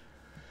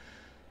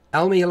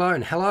 Elmi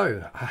Alone,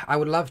 hello. I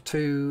would love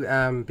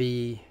to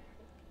be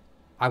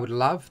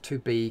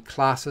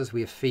classes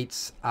where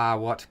feats are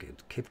what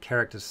give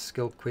characters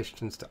skill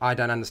questions. I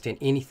don't understand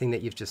anything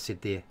that you've just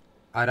said there.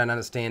 I don't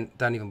understand.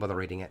 Don't even bother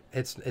reading it.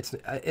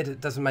 It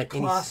doesn't make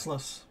any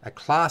sense. A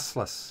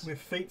classless. Where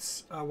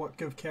feats are what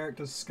give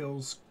characters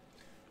skills.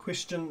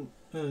 Question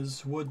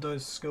is, would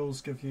those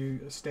skills give you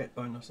stat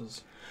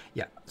bonuses?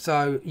 Yeah.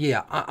 So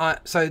yeah.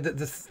 So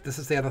this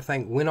is the other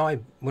thing. When I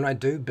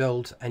do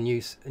build a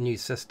new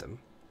system,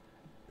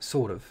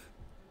 sort of,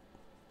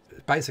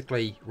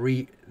 basically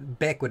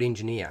backward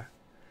engineer,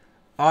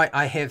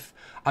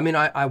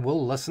 I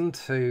will listen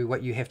to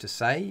what you have to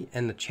say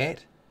in the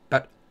chat,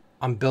 but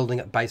I'm building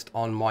it based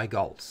on my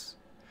goals.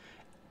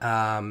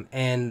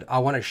 And I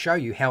want to show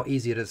you how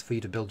easy it is for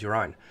you to build your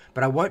own.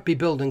 But I won't be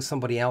building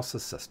somebody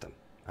else's system,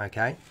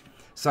 okay?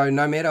 So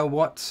no matter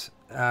what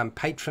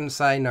patrons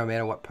say, no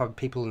matter what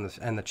people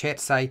in the chat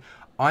say,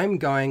 I'm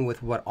going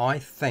with what I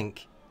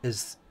think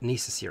is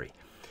necessary.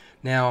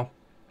 Now,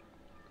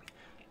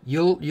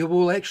 you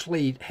will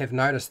actually have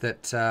noticed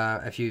that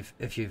if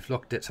you've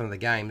looked at some of the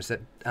games,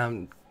 that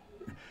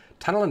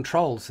Tunnel and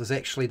Trolls is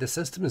actually, the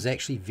system is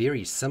actually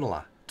very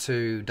similar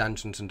to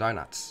Dungeons and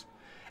Donuts.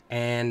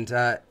 And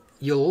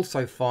you'll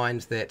also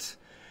find that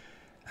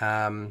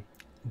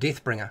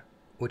Deathbringer,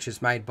 which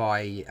is made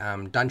by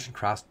Dungeon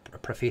Craft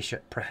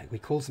Professor, he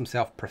calls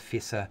himself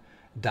Professor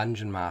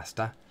Dungeon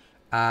Master,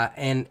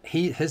 and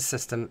his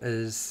system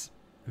is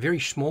very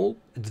small.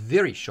 It's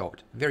very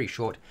short,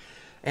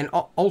 and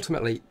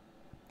ultimately,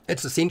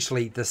 it's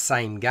essentially the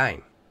same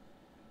game.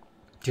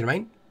 Do you know what I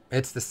mean?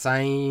 It's the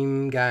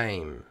same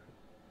game.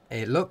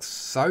 It looks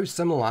so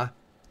similar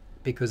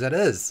because it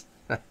is.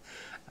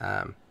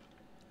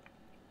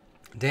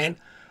 Dan,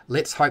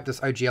 let's hope this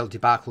OGL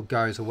debacle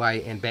goes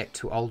away and back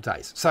to old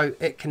days. So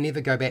it can never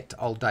go back to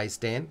old days,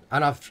 Dan.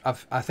 And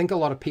I think a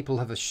lot of people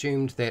have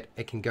assumed that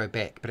it can go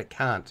back, but it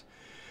can't.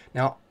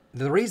 Now,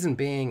 the reason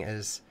being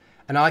is,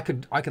 and I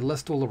could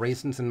list all the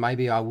reasons, and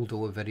maybe I will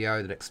do a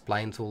video that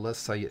explains all this,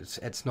 so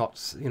it's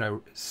not, you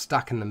know,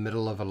 stuck in the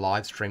middle of a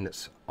live stream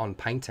that's on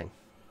painting.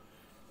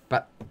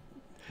 But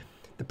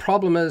the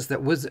problem is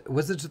that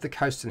Wizards of the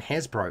Coast and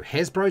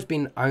Hasbro's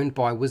been owned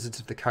by Wizards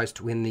of the Coast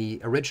when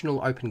the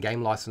original open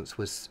game license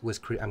was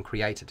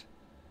created.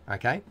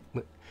 Okay,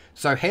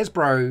 so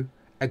Hasbro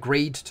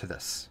agreed to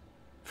this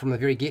from the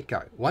very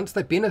get-go. Once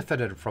they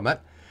benefited from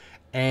it,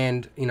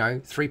 and you know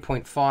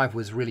 3.5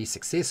 was really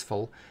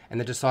successful, and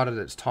they decided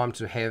it's time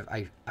to have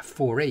a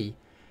 4E,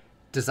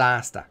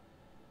 disaster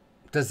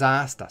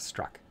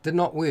struck. Did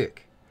not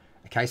work.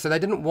 Okay, so they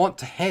didn't want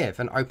to have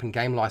an open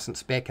game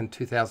license back in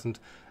 2000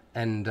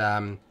 and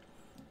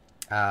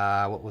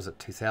what was it,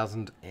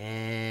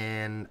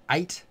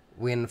 2008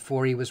 when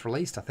 4E was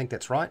released. I think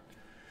that's right.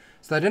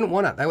 So they didn't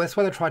want it. That's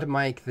why they tried to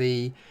make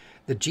the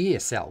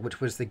GSL, which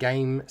was the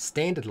game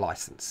standard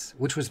license,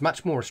 which was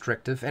much more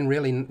restrictive, and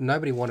really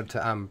nobody wanted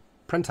to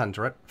print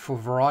under it for a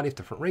variety of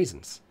different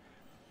reasons.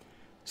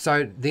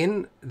 So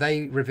then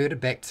they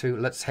reverted back to,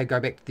 let's go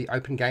back to the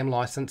open game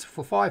license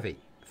for 5E.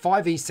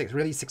 5E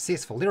really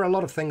successful. There are a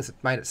lot of things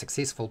that made it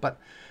successful, but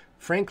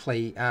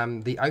frankly,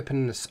 the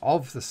openness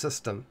of the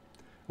system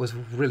was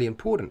really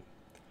important.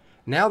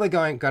 Now they're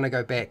going to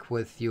go back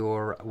with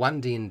your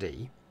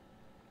 1D&D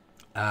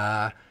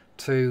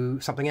to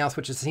something else,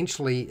 which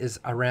essentially is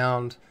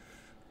around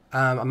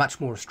a much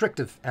more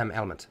restrictive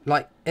element.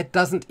 Like, it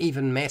doesn't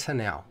even matter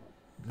now.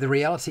 The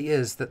reality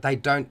is that they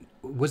don't,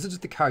 Wizards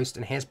of the Coast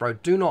and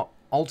Hasbro do not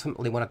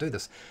ultimately want to do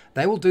this.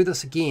 They will do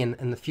this again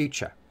in the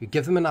future. You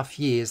give them enough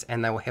years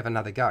and they will have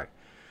another go.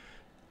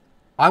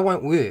 I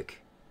won't work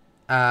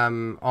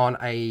on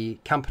a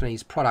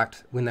company's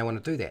product when they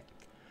want to do that.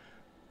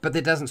 But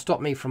that doesn't stop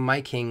me from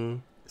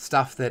making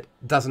stuff that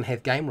doesn't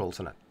have game rules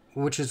in it,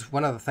 which is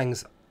one of the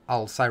things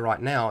I'll say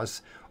right now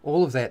is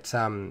all of that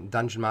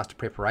Dungeon Master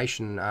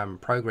preparation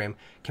program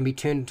can be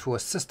turned into a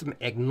system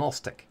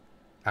agnostic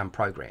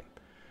program.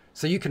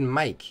 So you can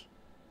make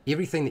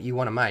everything that you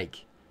want to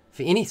make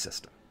for any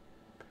system.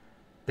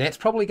 That's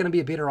probably going to be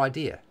a better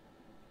idea.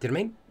 Do you know what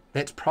I mean?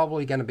 That's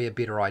probably going to be a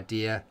better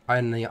idea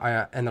in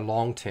the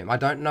long term. I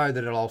don't know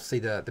that I'll see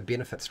the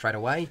benefits straight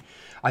away.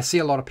 I see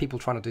a lot of people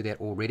trying to do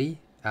that already.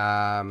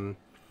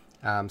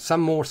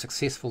 Some more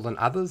successful than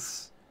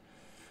others.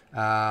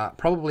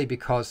 Probably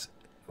because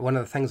one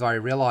of the things I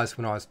realized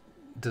when I was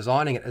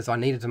designing it is I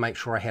needed to make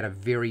sure I had a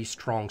very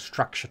strong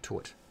structure to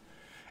it.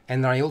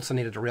 And then I also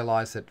needed to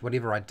realize that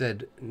whatever I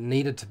did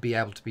needed to be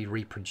able to be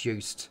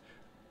reproduced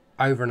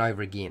over and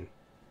over again,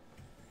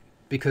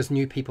 because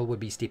new people would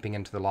be stepping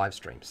into the live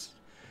streams.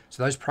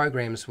 So those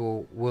programs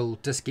will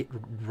just get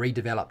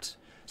redeveloped.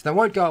 So they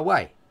won't go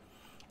away.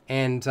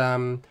 And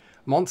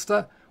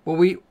Monster,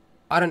 well,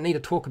 I don't need to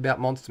talk about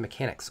monster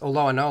mechanics,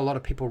 although I know a lot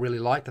of people really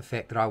like the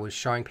fact that I was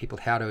showing people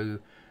how to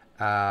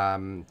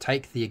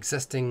take the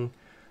existing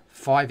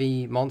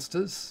 5e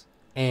monsters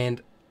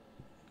and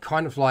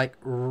kind of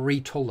like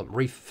retool them,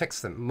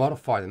 refix them,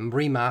 modify them,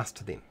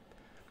 remaster them.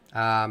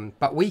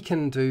 But we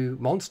can do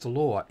monster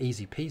lore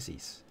easy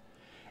peasies.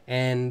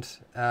 And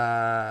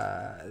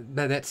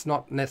that's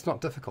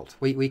not difficult.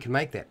 We can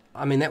make that.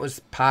 I mean, that was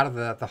part of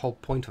the whole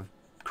point of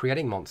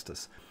creating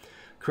monsters.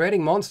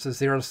 Creating monsters,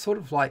 there are sort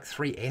of like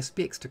 3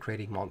 aspects to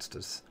creating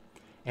monsters.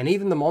 And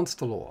even the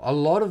monster lore. A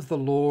lot of the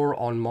lore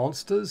on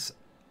monsters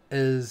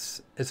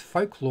is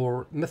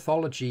folklore,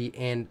 mythology,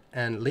 and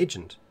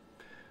legend.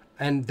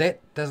 And that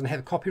doesn't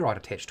have copyright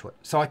attached to it.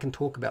 So I can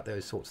talk about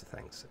those sorts of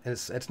things.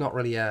 It's not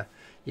really a...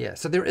 Yeah,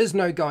 so there is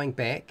no going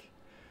back.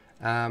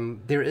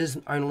 There is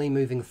only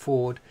moving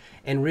forward.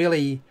 And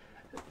really,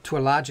 to a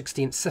large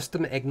extent,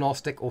 system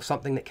agnostic or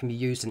something that can be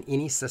used in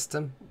any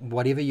system,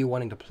 whatever you're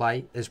wanting to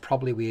play, is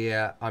probably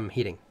where I'm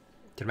heading.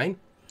 Do you know what I mean?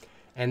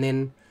 And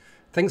then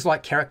things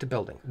like character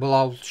building. Well,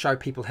 I'll show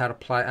people how to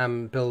play,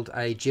 build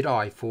a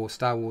Jedi for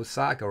Star Wars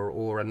Saga,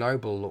 or a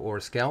noble, or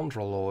a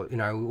scoundrel, or, you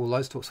know, all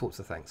those sorts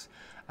of things.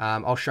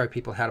 I'll show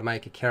people how to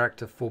make a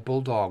character for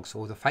Bulldogs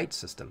or the Fate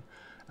system.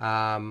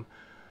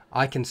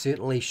 I can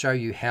certainly show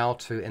you how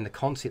to, and the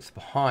concepts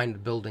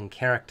behind building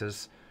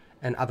characters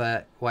in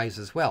other ways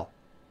as well.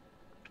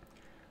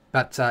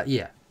 But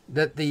yeah,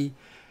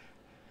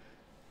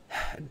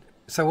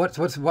 so what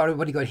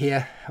do you got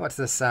here? What's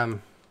this?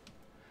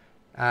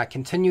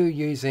 Continue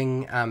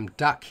using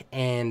duck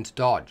and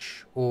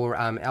dodge, or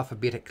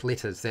alphabetic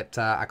letters that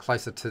are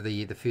closer to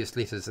the first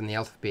letters in the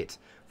alphabet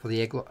for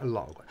the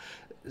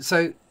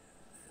so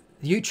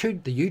the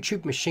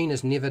YouTube machine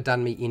has never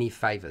done me any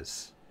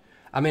favors.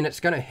 I mean, it's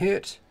going to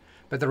hurt,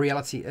 but the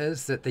reality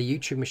is that the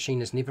YouTube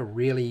machine has never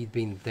really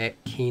been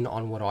that keen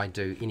on what I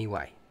do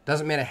anyway.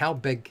 Doesn't matter how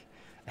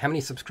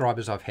many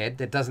subscribers I've had,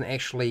 that doesn't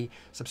actually,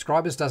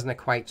 subscribers doesn't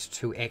equate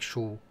to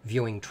actual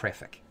viewing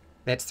traffic.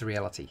 That's the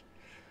reality.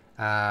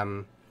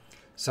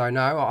 So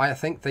no, I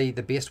think the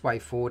best way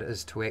forward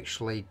is to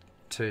actually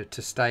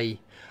to stay.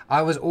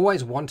 I was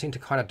always wanting to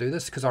kind of do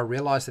this because I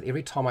realized that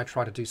every time I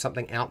try to do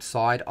something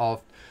outside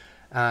of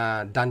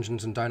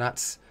Dungeons and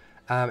Donuts,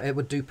 it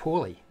would do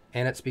poorly.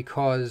 And it's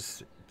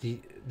because the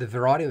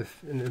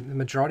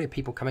majority of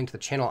people coming to the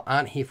channel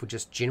aren't here for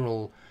just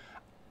general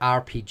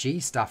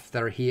RPG stuff.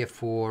 They're here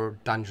for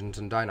Dungeons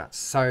and Donuts.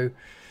 So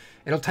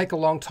it'll take a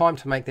long time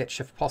to make that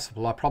shift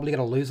possible. I'm probably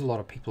going to lose a lot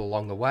of people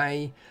along the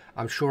way.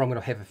 I'm sure I'm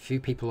going to have a few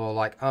people who are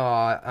like,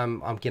 oh, I'm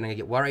going to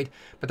get worried.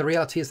 But the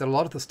reality is that a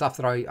lot of the stuff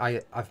that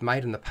I've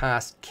made in the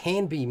past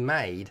can be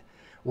made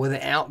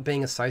without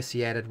being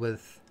associated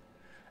with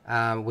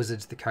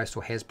Wizards of the Coast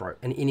or Hasbro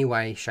in any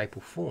way, shape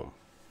or form.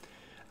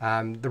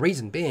 The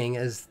reason being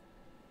is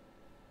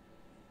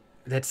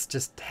that's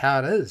just how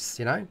it is,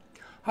 you know.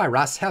 Hi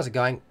Russ, how's it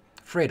going?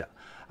 Fred,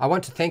 I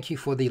want to thank you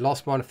for the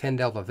Lost Mine of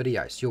Phandelver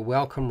videos. You're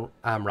welcome,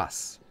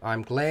 Russ.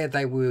 I'm glad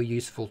they were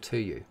useful to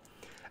you.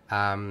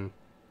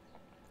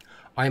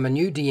 I am a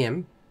new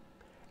DM.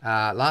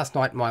 Last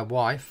night my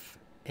wife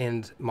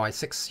and my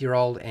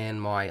 6-year-old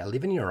and my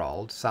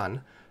 11-year-old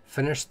son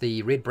finished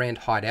the Red Brand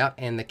Hideout,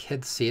 and the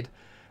kids said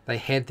they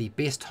had the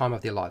best time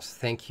of their lives.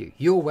 Thank you.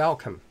 You're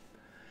welcome.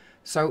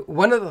 So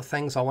one of the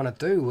things I want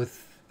to do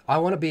I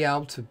want to be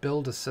able to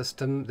build a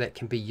system that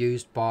can be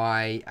used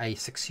by a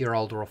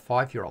 6-year-old or a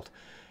 5-year-old.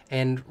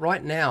 And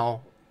right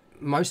now,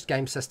 most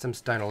game systems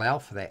don't allow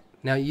for that.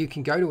 Now, you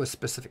can go to a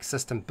specific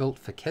system built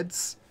for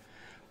kids,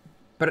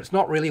 but it's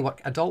not really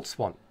what adults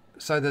want.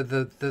 So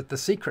the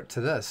secret to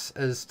this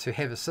is to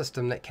have a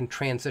system that can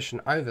transition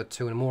over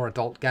to a more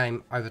adult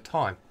game over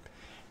time.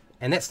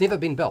 And that's never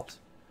been built.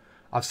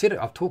 I've said it,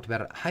 I've talked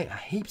about it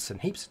heaps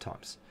and heaps of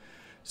times.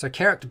 So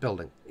character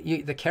building,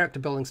 the character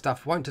building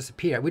stuff won't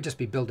disappear. We'll just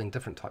be building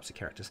different types of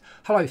characters.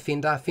 Hello,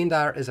 Fendar.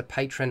 Fendar is a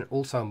patron,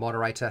 also a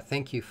moderator.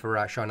 Thank you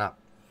for showing up.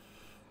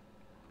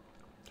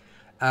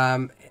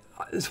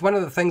 It's one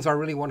of the things I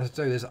really want to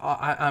do is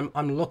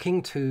I'm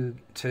looking to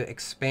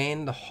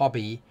expand the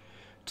hobby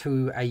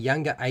to a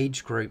younger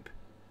age group,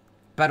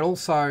 but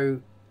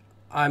also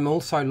I'm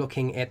also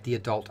looking at the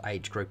adult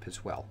age group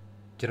as well.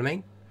 Do you know what I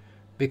mean?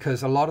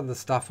 Because a lot of the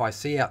stuff I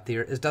see out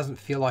there, it doesn't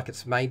feel like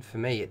it's made for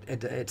me.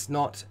 It's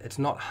not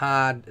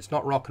hard. It's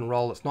not rock and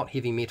roll. It's not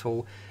heavy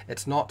metal.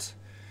 It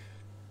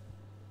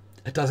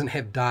doesn't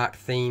have dark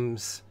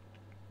themes.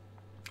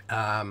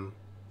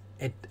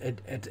 It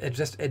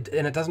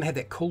doesn't have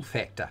that cool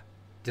factor.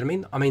 Do you know what I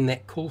mean? I mean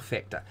that cool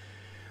factor.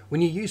 When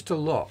you used to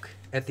look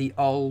at the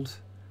old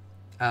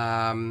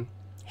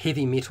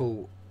heavy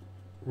metal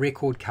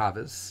record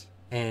covers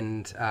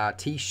and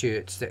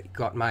T-shirts that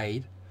got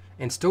made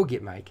and still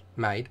get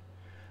made,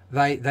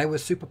 they were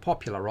super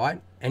popular,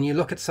 right? And you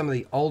look at some of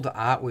the older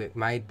artwork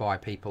made by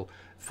people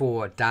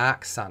for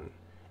Dark Sun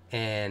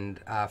and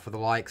for the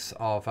likes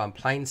of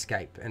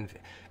Planescape,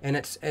 and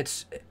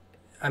it's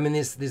I mean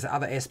there's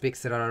other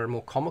aspects that are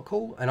more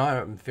comical, and I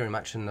am very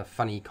much in the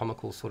funny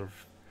comical sort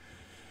of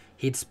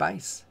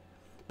headspace,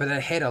 but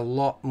it had a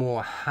lot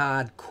more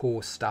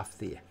hardcore stuff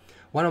there.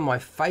 One of my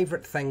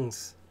favorite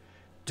things,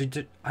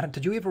 did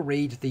you ever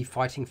read the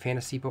Fighting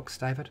Fantasy books,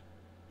 David?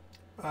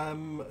 Are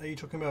you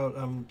talking about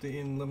the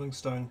Ian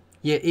Livingstone?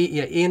 Yeah,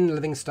 Ian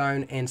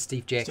Livingstone and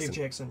Steve Jackson. Steve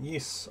Jackson,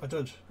 yes, I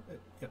did.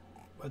 Yep,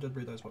 I did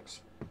read those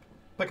books.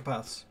 Pick a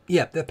Paths.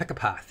 Yeah, the Pick a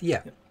Path,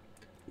 yeah. Yep.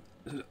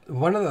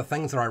 One of the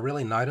things that I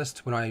really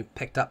noticed when I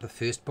picked up the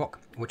first book,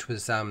 which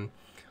was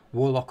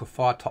Warlock of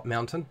Firetop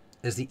Mountain,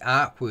 is the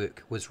artwork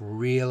was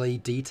really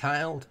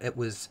detailed. It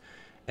was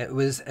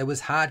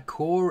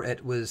hardcore.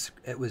 It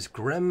was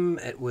grim.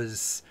 It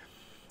was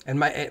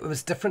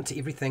different to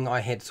everything I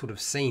had sort of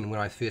seen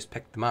when I first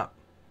picked them up,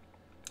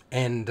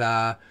 and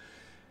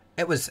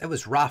it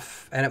was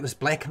rough, and it was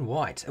black and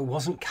white. It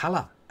wasn't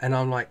color, and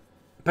I'm like,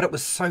 but it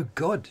was so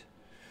good,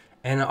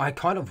 and I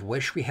kind of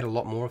wish we had a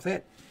lot more of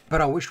that. But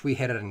I wish we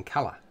had it in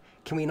color.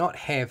 Can we not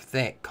have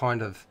that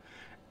kind of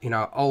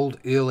old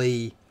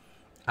early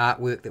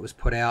artwork that was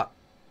put out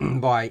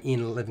by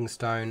Ian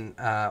Livingstone,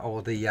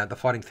 or the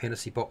Fighting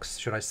Fantasy books,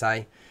 should I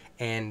say,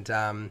 and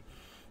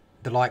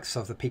the likes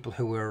of the people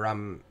who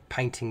were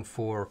painting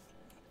for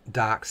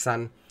Dark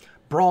Sun.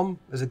 Brom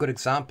is a good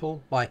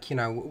example. Like,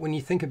 when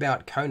you think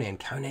about Conan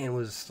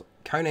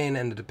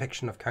and the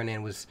depiction of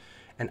Conan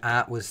and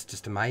art was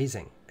just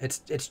amazing.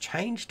 It's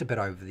changed a bit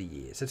over the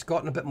years. It's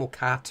gotten a bit more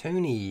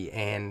cartoony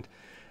and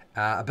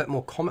a bit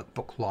more comic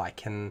book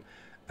like, and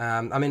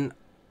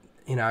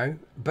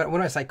but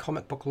when I say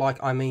comic book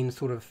like, I mean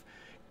sort of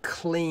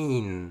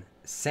clean,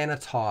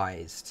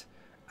 sanitized.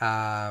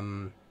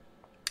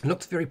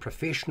 Looks very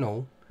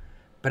professional,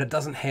 but it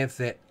doesn't have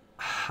that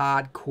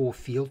hardcore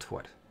feel to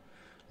it.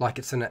 Like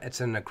it's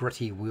in a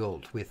gritty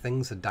world where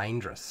things are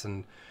dangerous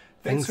and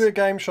things. That's where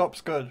Game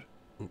Shop's good.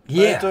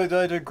 Yeah,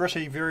 they do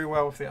gritty very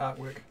well with their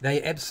artwork.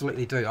 They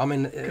absolutely do. I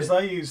mean,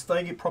 because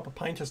they get proper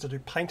painters to do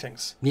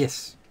paintings.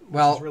 Yes,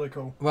 well, which is really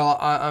cool. Well,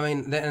 I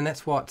mean, and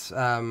that's what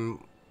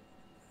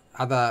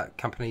other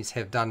companies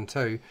have done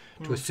too,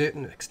 to a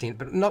certain extent,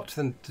 but not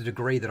to the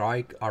degree that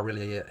I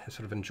really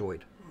sort of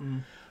enjoyed.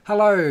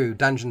 Hello,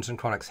 Dungeons and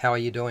Chronics. How are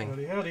you doing?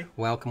 Howdy, howdy.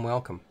 Welcome,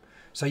 welcome.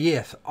 So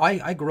yes,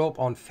 I grew up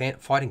on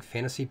fighting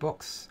fantasy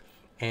books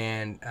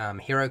and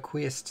Hero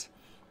Quest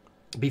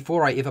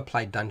before I ever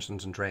played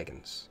Dungeons and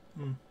Dragons.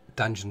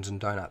 Dungeons and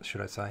Donuts,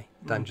 should I say?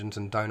 Dungeons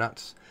and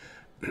Donuts.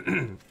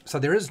 So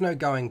there is no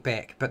going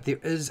back, but there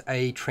is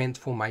a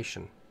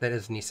transformation that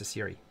is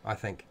necessary, I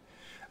think.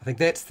 I think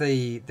that's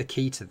the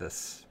key to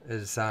this,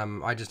 is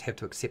I just have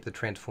to accept the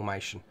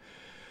transformation.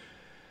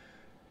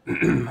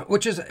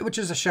 which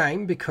is a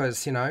shame,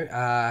 because,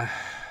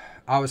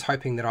 I was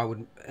hoping that I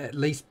would at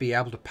least be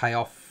able to pay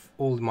off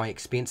all my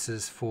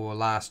expenses for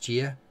last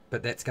year,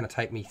 but that's going to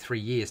take me 3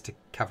 years to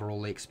cover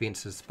all the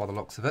expenses by the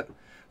looks of it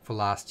for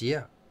last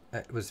year.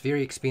 It was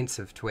very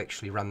expensive to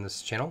actually run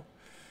this channel.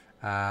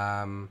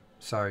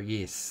 So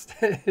yes,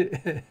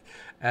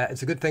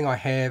 it's a good thing I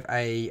have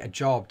a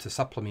job to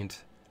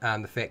supplement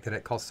the fact that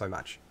it costs so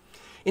much.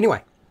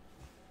 Anyway,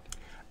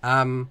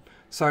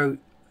 so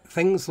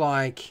things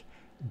like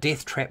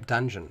Death Trap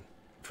Dungeon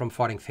from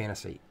Fighting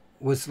Fantasy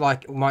was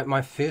like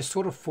my first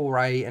sort of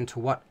foray into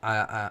what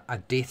a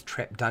Death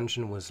Trap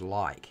Dungeon was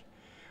like,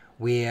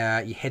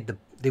 where you had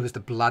there was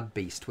the Blood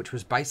Beast, which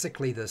was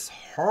basically this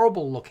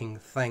horrible looking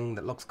thing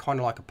that looks kind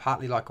of like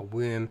partly like a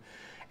worm,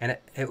 and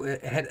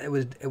it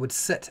would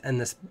sit in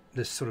this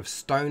sort of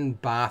stone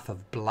bath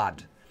of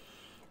blood,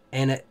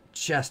 and it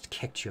just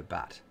kicked your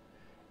butt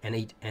and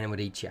it would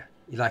eat you.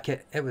 Like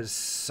it was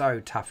so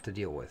tough to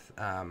deal with.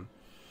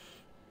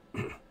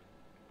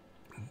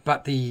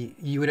 But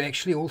you would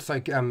actually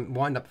also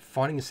wind up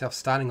finding yourself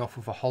starting off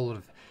with a whole lot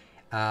of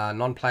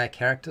non-player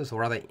characters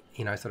or other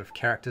sort of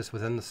characters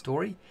within the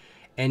story,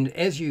 and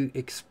as you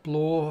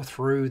explore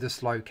through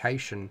this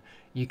location,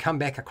 you come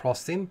back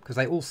across them because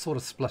they all sort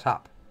of split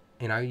up.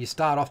 You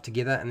start off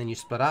together and then you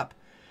split up,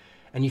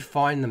 and you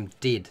find them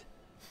dead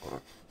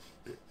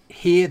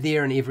here,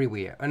 there, and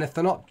everywhere. And if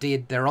they're not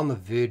dead, they're on the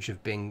verge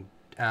of being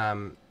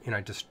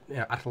just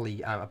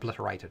utterly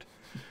obliterated.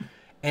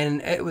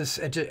 And it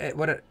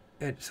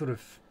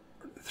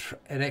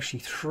actually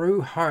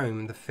threw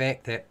home the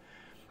fact that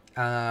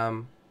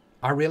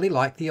I really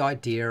like the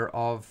idea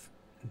of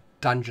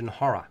dungeon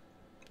horror.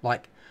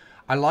 Like,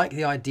 I like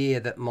the idea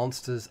that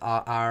monsters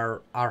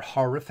are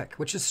horrific,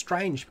 which is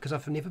strange because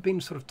I've never been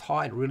sort of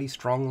tied really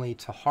strongly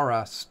to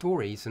horror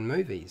stories and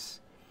movies.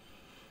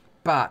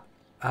 But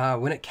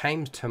when it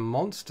came to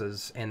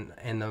monsters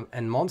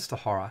and monster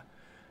horror,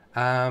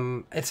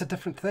 it's a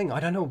different thing.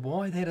 I don't know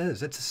why that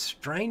is. It's a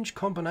strange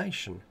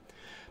combination.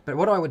 But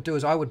what I would do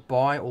is I would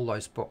buy all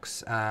those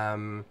books,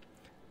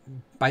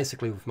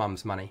 basically with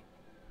Mum's money.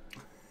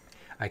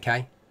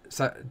 Okay,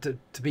 so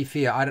to be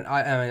fair,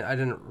 I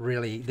didn't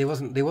really. There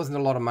wasn't a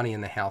lot of money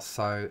in the house,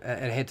 so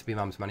it had to be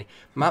Mum's money.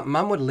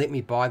 Mum would let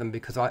me buy them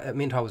because it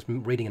meant I was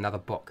reading another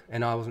book,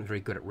 and I wasn't very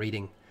good at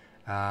reading.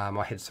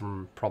 I had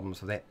some problems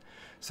with that.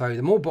 So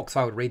the more books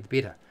I would read, the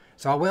better.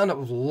 So I wound up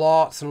with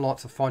lots and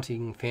lots of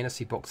fighting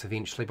fantasy books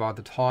eventually by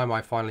the time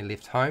I finally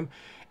left home.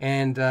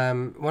 And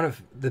one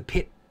of the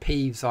pet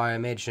peeves, I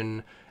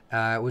imagine,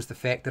 was the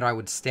fact that I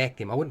would stack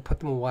them. I wouldn't put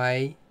them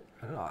away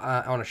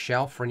on a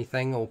shelf or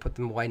anything, or put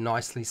them away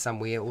nicely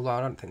somewhere, although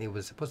I don't think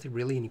was there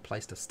really any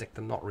place to stick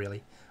them? Not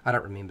really. I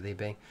don't remember there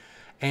being.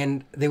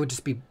 And there would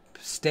just be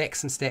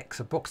stacks and stacks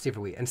of books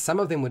everywhere, and some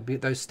of them would be,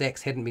 those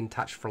stacks hadn't been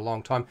touched for a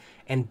long time,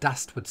 and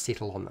dust would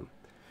settle on them.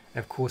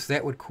 And of course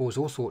that would cause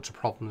all sorts of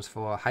problems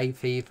for hay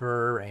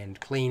fever and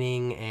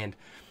cleaning, and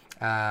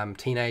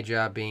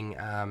teenager being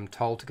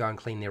told to go and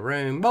clean their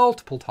room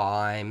multiple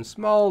times,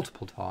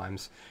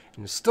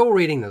 and still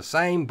reading the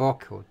same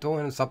book or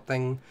doing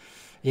something,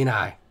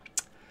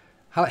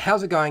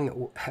 How's it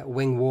going,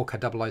 Wing Walker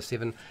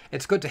 007?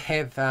 It's good to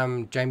have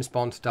James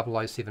Bond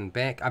 007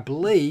 back. I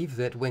believe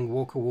that Wing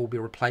Walker will be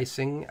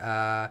replacing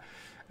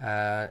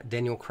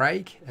Daniel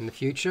Craig in the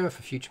future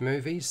for future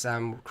movies.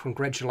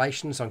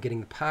 Congratulations on getting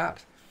the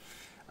part.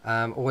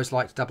 Always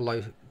liked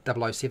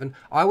 007.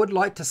 I would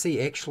like to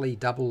see actually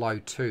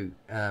 002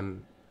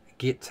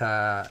 get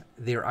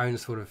their own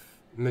sort of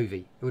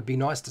movie. It would be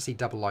nice to see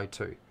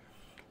 002.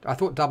 I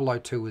thought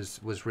 002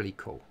 was really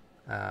cool,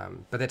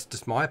 but that's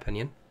just my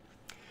opinion.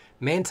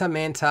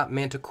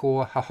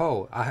 Manticore,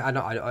 ho-ho. I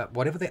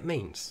whatever that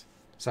means.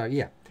 So,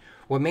 yeah.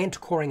 We're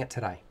manticoring it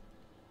today.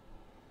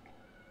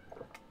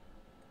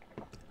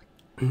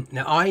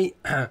 Now, I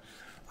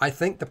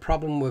think the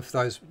problem with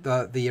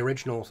the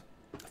original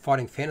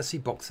Fighting Fantasy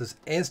books is,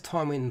 as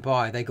time went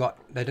by, they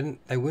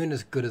weren't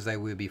as good as they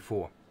were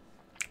before.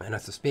 And I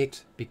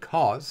suspect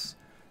because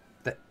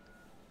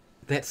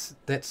that's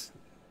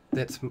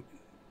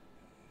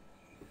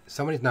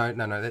somebody's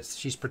that's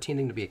she's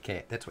pretending to be a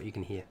cat. That's what you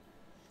can hear.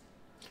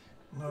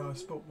 No, I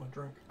spilt my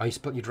drink. Oh, you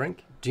spilt your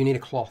drink? Do you need a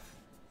cloth?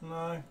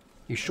 No.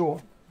 You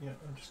sure? Yeah,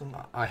 I'm just.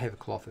 I have a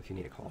cloth if you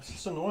need a cloth. It's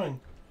just annoying.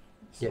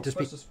 Yeah,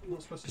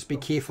 just be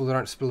careful they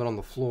don't spill it on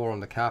the floor, on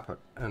the carpet,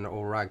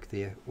 or rug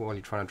there while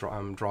you're trying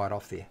to dry it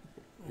off there.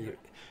 Okay.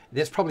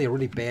 That's probably a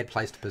really bad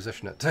place to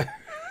position it too.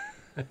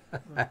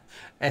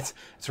 It's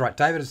right.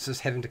 David is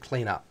just having to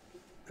clean up.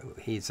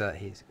 He's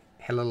had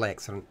a little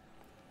accident.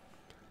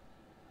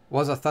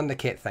 Was a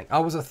Thundercat thing.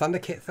 Oh, was a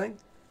Thundercat thing?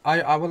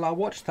 I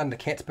watched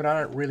Thundercats, but I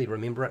don't really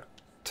remember it.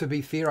 To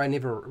be fair, I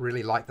never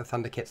really liked the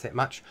Thundercats that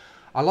much.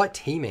 I liked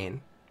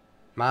He-Man,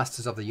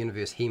 Masters of the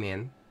Universe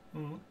He-Man.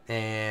 Mm-hmm.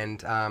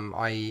 And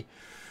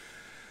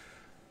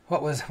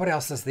what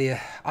else is there?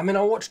 I mean,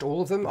 I watched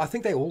all of them. I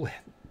think there was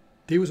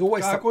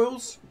always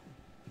Gargoyles.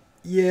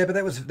 Yeah, but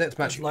that's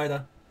much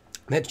later.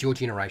 That's your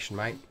generation,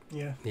 mate.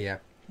 Yeah.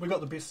 We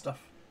got the best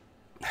stuff.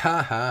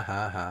 Ha ha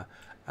ha ha.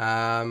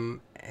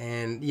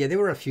 And yeah, there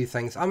were a few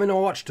things. I mean, I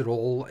watched it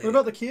all. What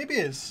about the Care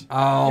Bears?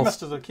 Oh, you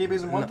must have the Care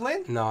Bears in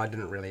Wonderland. No, I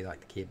didn't really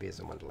like the Care Bears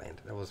in Wonderland.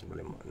 It wasn't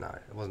really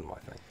it wasn't my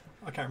thing.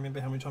 I can't remember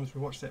how many times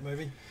we watched that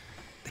movie.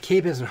 The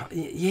Care Bears.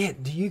 Yeah,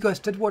 you guys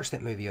did watch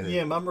that movie?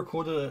 Yeah, Mum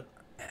recorded it.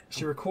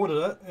 She recorded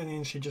it and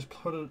then she just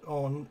put it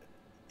on.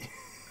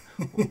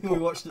 We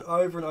watched it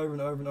over and over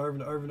and over and over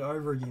and over and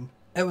over again.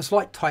 It was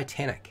like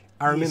Titanic.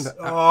 I remember. Yes.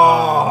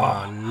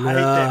 Oh, no. I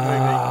hate that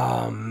movie.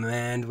 Oh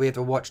man, we had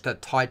to watch the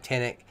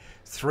Titanic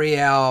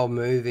 3-hour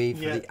movie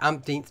for the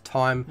umpteenth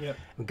time. Yep.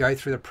 And go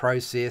through the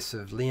process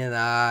of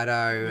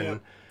Leonardo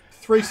and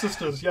 3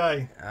 sisters.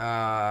 Yay!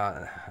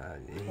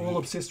 All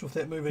obsessed with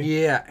that movie.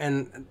 Yeah,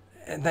 and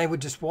they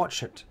would just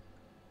watch it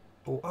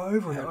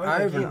over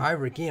and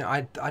over again.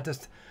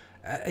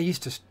 It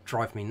used to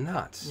drive me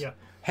nuts. Yeah.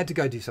 Had to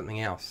go do something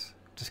else.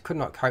 Just could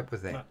not cope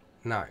with that.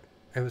 No,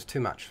 it was too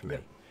much for me.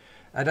 Yeah.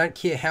 I don't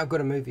care how good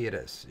a movie it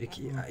is.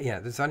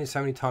 There's only so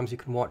many times you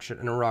can watch it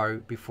in a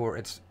row before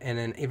and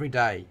then every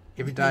day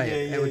it would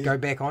go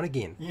back on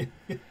again. Yeah.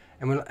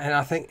 And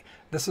I think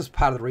this is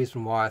part of the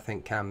reason why I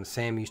think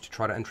Sam used to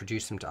try to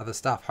introduce them to other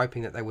stuff,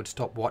 hoping that they would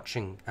stop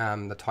watching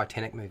the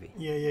Titanic movie.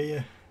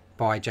 Yeah.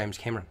 By James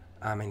Cameron.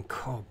 I mean,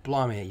 God,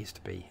 blimey,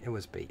 it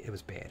was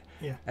bad.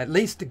 Yeah. At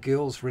least the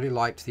girls really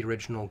liked the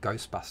original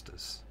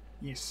Ghostbusters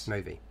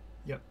movie.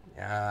 Yep.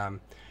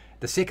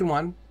 The second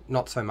one,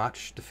 not so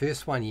much. The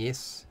first one,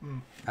 yes.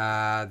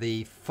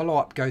 The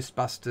follow-up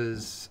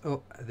Ghostbusters.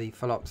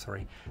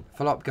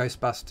 Follow-up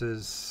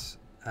Ghostbusters.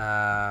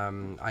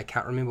 I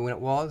can't remember when it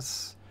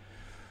was.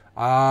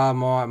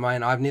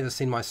 Man, I've never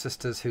seen my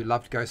sisters who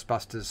loved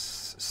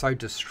Ghostbusters so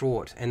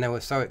distraught, and they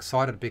were so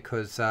excited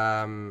because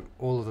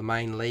all of the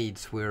main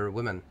leads were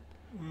women,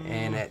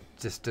 and it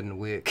just didn't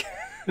work.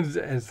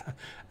 And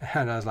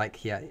I was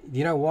like, yeah,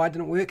 you know why it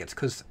didn't work? It's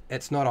because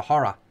it's not a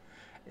horror.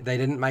 They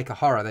didn't make a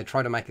horror. They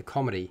tried to make a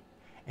comedy,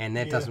 and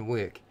that doesn't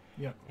work.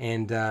 Yeah.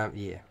 And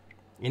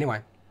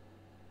anyway,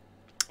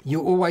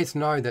 you always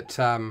know that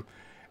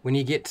when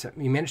you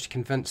manage to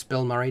convince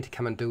Bill Murray to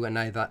come and do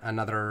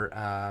another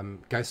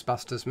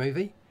Ghostbusters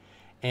movie,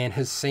 and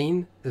his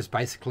scene is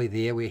basically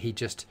there where he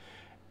just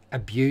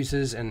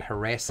abuses and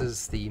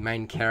harasses the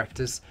main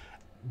characters,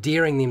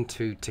 daring them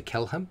to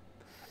kill him,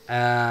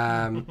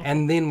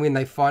 and then when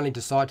they finally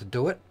decide to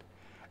do it,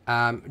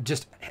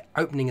 just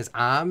opening his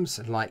arms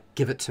and like,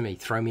 give it to me,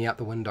 throw me out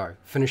the window,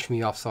 finish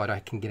me off so I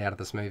can get out of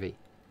this movie.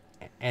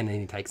 And then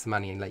he takes the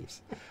money and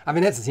leaves. I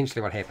mean, that's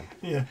essentially what happened.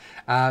 Yeah.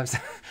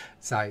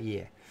 So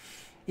yeah.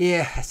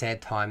 Yeah, a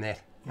sad time that.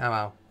 Oh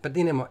well. But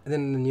then the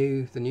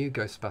new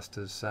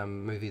Ghostbusters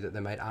movie that they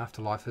made,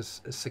 Afterlife,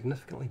 is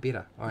significantly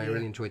better. I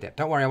really enjoyed that.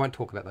 Don't worry, I won't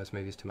talk about those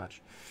movies too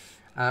much.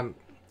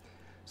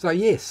 So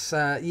yes,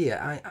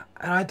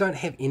 I don't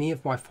have any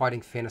of my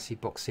Fighting Fantasy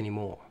books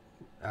anymore.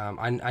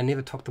 I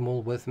never took them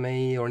all with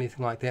me or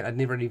anything like that. It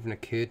never even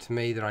occurred to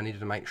me that I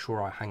needed to make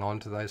sure I hang on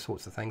to those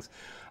sorts of things.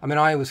 I mean,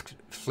 I was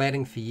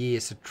flatting for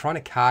years, so trying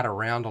to cart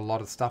around a lot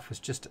of stuff was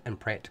just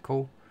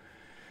impractical.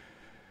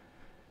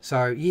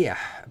 So, yeah,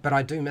 but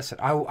I do miss it.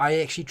 I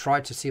actually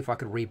tried to see if I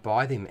could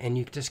rebuy them, and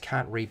you just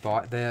can't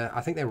rebuy.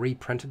 I think they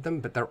reprinted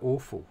them, but they're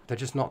awful. They're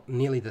just not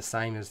nearly the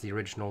same as the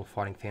original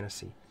Fighting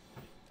Fantasy.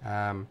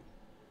 And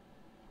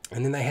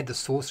then they had the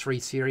Sorcery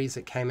series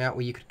that came out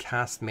where you could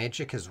cast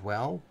magic as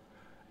well.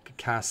 You could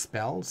cast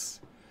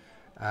spells.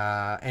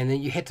 And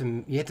then you had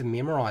to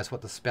memorize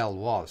what the spell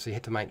was. So you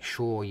had to make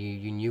sure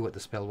you knew what the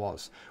spell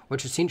was,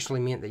 which essentially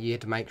meant that you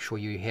had to make sure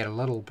you had a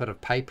little bit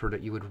of paper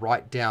that you would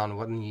write down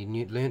when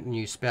you learnt a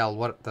new spell,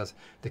 what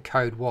the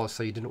code was,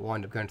 so you didn't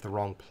wind up going to the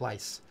wrong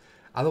place.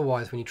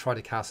 Otherwise, when you try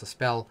to cast a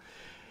spell,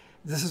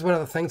 this is one of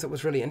the things that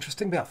was really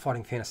interesting about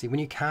Fighting Fantasy. When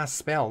you cast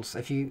spells,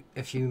 if you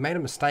made a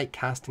mistake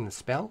casting the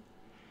spell,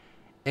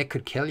 it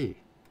could kill you.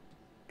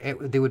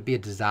 There would be a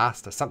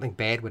disaster. Something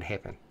bad would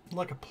happen.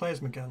 Like a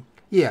plasma gun.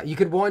 Yeah, you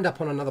could wind up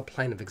on another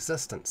plane of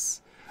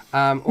existence.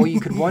 Or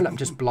you could wind up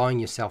just blowing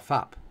yourself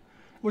up.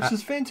 Which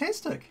is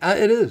fantastic.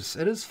 It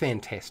is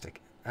fantastic.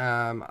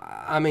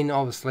 I mean,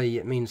 obviously,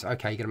 it means,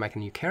 okay, you're going to make a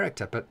new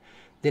character. But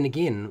then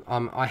again,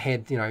 I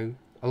had,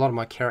 a lot of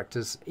my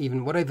characters,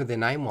 even whatever their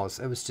name was,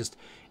 it was just,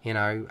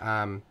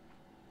 well,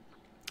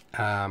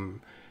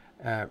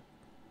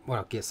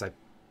 I guess,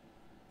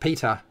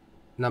 Peter,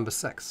 number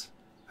 6.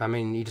 I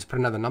mean, you just put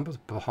another number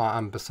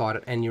beside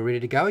it and you're ready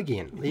to go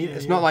again. Yeah,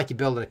 it's not like you're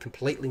building a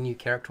completely new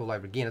character all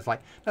over again. It's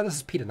like, no, this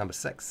is Peter number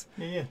 6.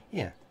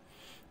 Yeah.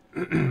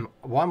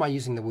 Why am I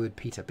using the word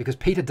Peter? Because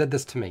Peter did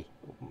this to me.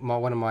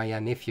 One of my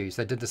nephews,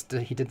 he did this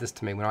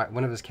to me. When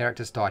one of his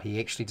characters died, he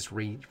actually just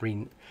he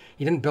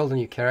didn't build a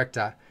new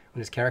character. When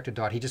his character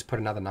died, he just put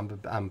another number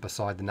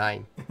beside the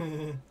name.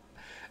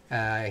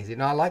 He said,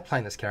 no, I like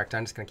playing this character.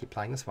 I'm just going to keep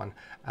playing this one.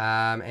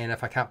 And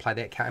if I can't play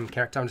that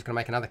character, I'm just going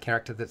to make another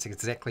character that's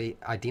exactly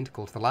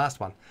identical to the last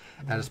one.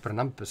 And I just put a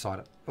number beside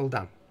it. All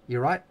done. You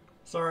right?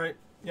 Sorry.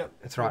 Yep.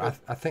 It's right.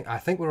 I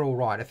think we're all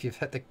right. If you've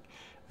hit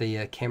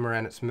the camera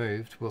and it's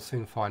moved, we'll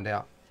soon find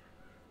out.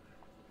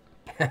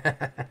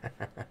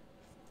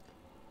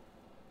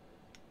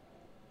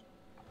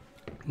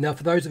 Now,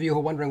 for those of you who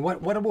are wondering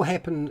what will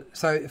happen,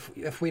 so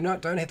if we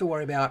don't have to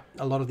worry about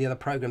a lot of the other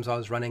programs I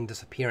was running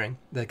disappearing,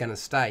 they're going to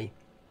stay,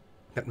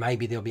 but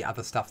maybe there'll be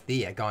other stuff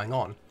there going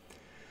on.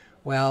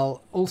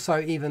 Well, also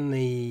even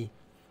the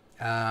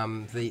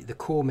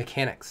core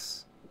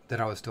mechanics that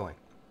I was doing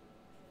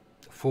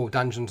for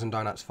Dungeons and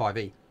Donuts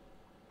 5e.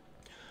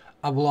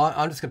 Well,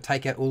 I'm just going to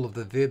take out all of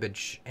the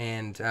verbiage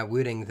and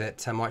wording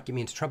that might get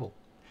me into trouble.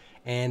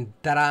 And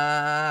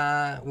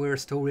ta-da! We're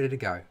still ready to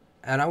go.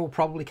 And I will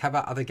probably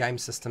cover other game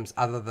systems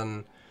other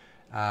than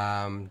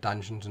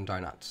Dungeons and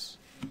Donuts.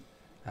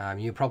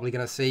 You're probably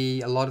going to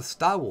see a lot of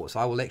Star Wars.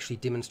 I will actually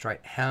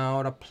demonstrate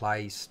how to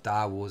play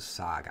Star Wars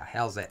Saga.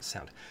 How's that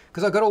sound?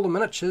 Because I got all the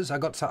miniatures, I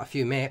got a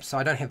few maps. So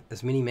I don't have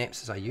as many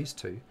maps as I used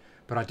to,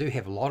 but I do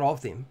have a lot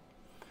of them.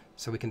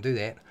 So we can do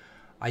that.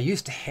 I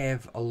used to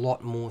have a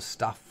lot more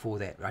stuff for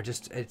that.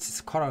 It's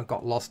kind of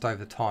got lost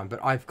over time. But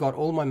I've got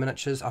all my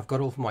miniatures. I've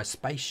got all of my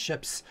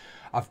spaceships.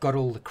 I've got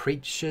all the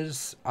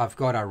creatures. I've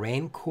got a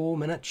Rancor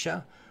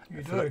miniature.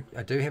 You do?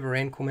 I do have a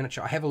Rancor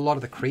miniature. I have a lot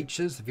of the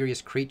creatures, the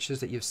various creatures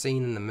that you've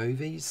seen in the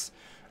movies.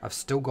 I've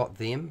still got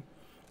them.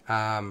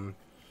 And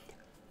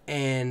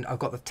I've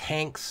got the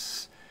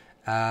tanks.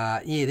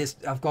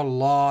 I've got a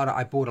lot.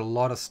 I bought a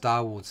lot of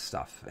Star Wars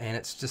stuff. And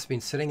it's just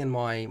been sitting in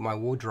my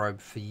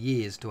wardrobe for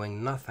years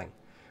doing nothing.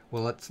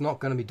 Well, it's not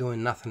going to be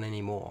doing nothing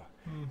anymore.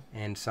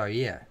 And so,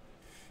 yeah.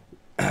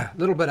 A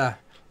little bit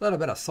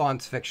of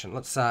science fiction.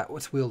 Let's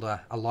wield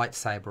a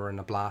lightsaber and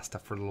a blaster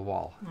for a little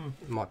while.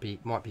 It might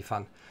be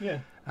fun. Yeah.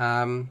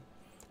 And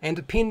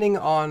depending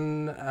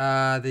on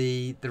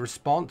the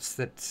response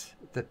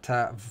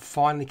that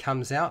finally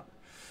comes out,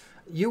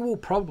 you will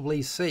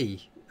probably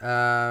see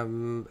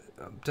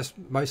just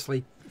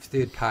mostly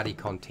third-party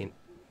content.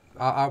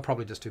 I'll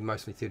probably just do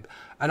mostly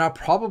and I'll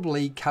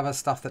probably cover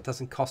stuff that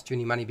doesn't cost you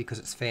any money because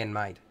it's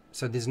fan-made.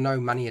 So there's no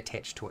money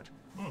attached to it.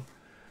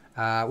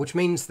 Which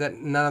means that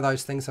none of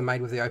those things are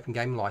made with the open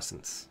game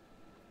license.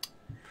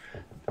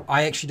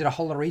 I actually did a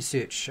whole lot of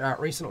research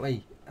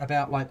recently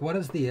about what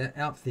is there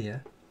out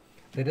there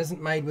that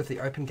isn't made with the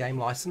open game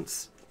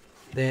license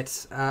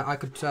that I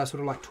could sort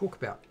of talk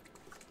about.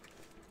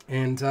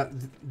 And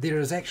there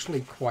is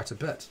actually quite a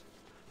bit,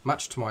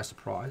 much to my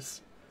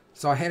surprise.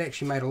 So I had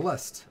actually made a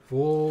list of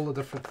all the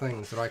different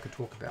things that I could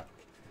talk about.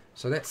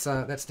 So that's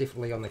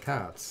definitely on the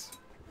cards.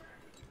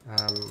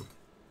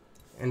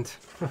 And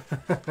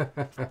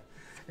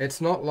it's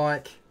not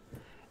like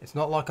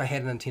I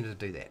hadn't intended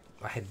to do that.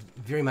 I had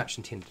very much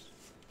intended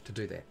to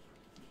do that.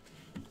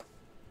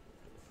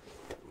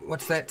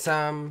 What's that?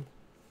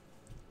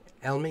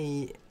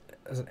 Elmi?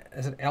 Is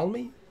it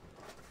Elmi?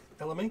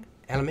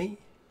 Elmi?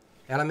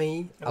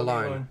 Elmi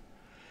alone.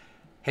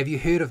 Have you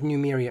heard of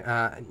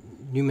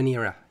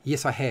Numenera?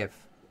 Yes, I have.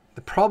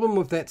 The problem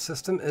with that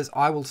system is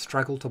I will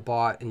struggle to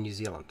buy it in New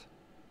Zealand.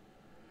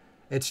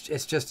 It's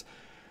just,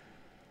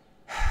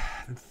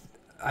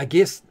 I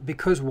guess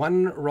because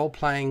one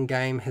role-playing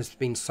game has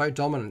been so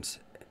dominant,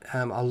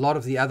 a lot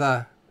of the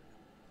other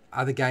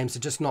games are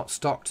just not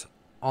stocked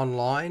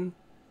online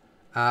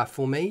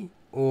for me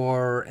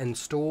or in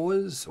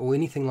stores or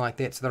anything like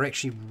that. So they're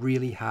actually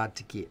really hard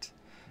to get.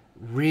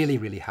 Really,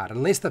 really hard.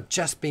 Unless they've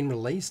just been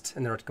released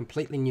and they're a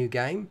completely new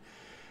game,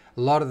 a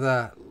lot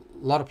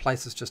of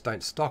places just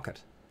don't stock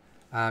it.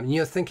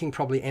 You're thinking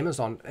probably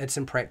Amazon. It's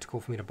impractical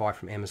for me to buy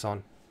from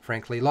Amazon,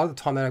 frankly. A lot of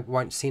the time they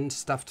won't send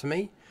stuff to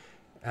me.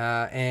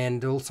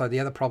 And also the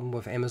other problem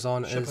with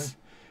Amazon is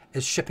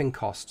shipping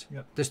cost.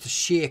 Yep. Just the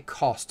sheer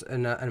cost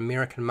in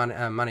American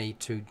money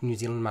to New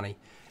Zealand money.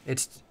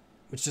 It's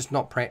just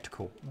not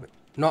practical.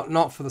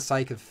 Not for the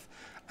sake of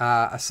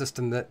a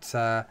system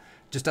that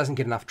just doesn't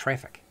get enough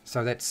traffic.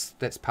 So that's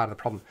part of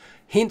the problem.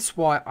 Hence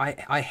why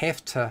I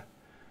have to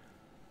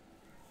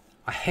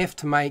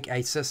make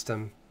a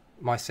system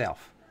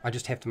myself. I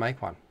just have to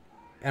make one.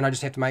 And I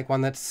just have to make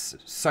one that's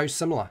so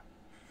similar.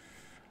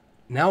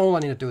 Now all I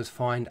need to do is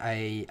find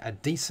a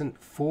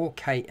decent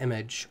 4K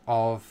image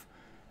of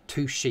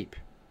 2 sheep.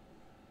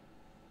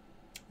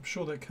 I'm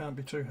sure that can't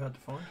be too hard to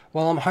find.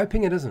 Well, I'm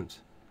hoping it isn't.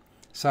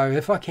 So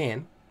if I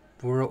can,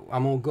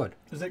 I'm all good.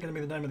 Is that going to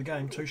be the name of the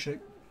game, 2 sheep?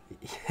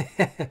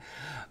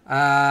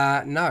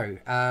 No.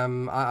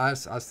 I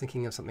was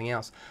thinking of something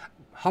else.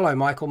 Hello,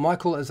 Michael.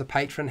 Michael is a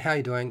patron. How are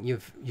you doing? You're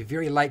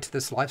very late to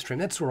this live stream.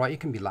 That's all right. You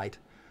can be late.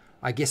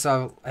 I guess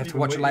I'll have to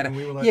watch it later.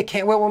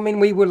 Yeah, well, I mean,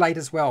 we were late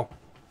as well.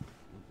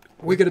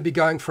 We're going to be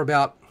going for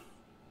about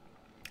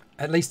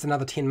at least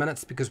another 10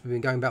 minutes because we've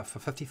been going about for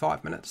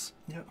 55 minutes.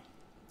 Yep.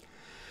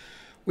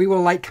 We were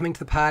late coming to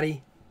the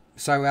party.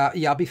 So,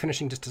 yeah, I'll be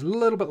finishing just a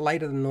little bit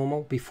later than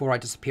normal before I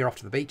disappear off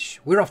to the beach.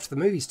 We're off to the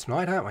movies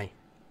tonight, aren't we?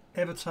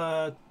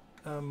 Avatar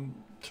 2.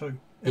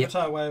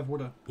 Avatar Way of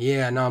Water.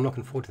 Yeah, no, I'm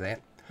looking forward to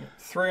that. Yep.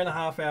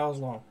 3.5 hours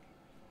long.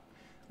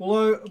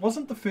 Although,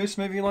 wasn't the first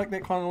movie like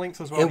that kind of length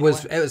as well?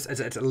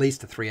 It's at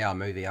least a 3-hour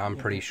movie. I'm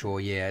pretty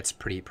sure. Yeah, it's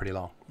pretty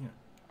long. Yeah.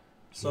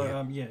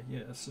 So yeah,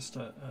 it's just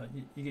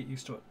you get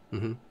used to it.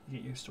 Mm-hmm. You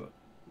get used to it.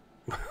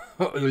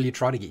 Well, you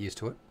try to get used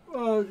to it.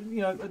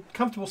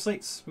 Comfortable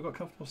seats. We've got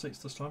comfortable seats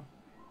this time.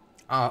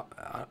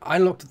 I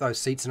looked at those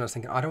seats and I was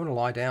thinking, I don't want to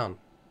lie down.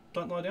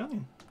 Don't lie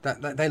down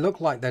then. They look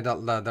like they're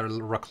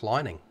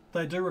reclining.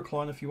 They do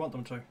recline if you want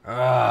them to.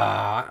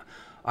 I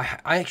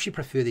actually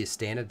prefer their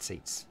standard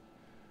seats.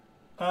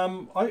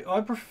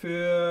 I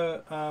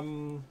prefer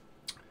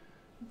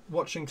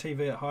watching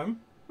TV at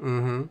home.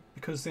 Mm-hmm.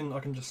 Because then I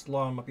can just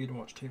lie on my bed and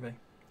watch TV.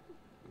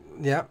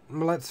 Yeah,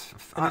 well, and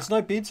there's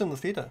no beds in the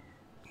theatre.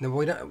 No,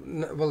 we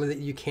don't. Well,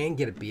 you can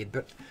get a bed,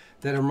 but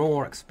that are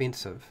more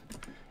expensive.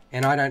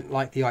 And I don't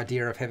like the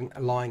idea of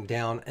lying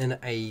down in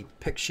a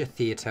picture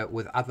theatre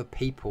with other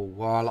people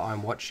while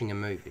I'm watching a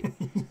movie.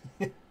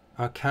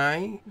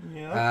 Okay.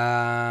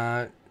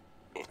 Yeah.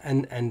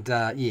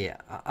 Yeah,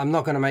 I'm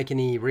not going to make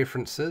any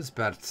references,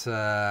 but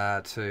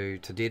to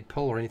Deadpool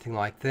or anything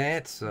like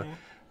that. So, yeah.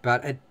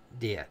 But it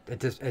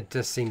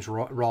just seems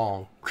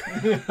wrong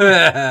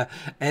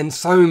in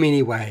so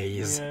many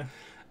ways. Yeah.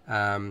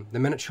 The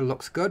miniature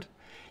looks good.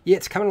 Yeah,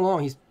 it's coming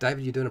along.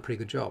 David, you're doing a pretty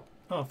good job.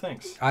 Oh,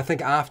 thanks. I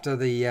think after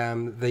the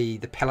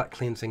palette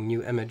cleansing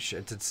new image,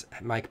 it did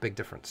make a big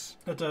difference.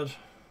 It did.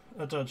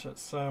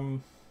 It's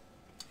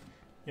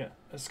yeah,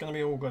 it's going to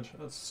be all good.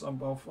 I'm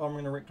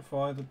going to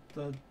rectify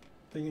the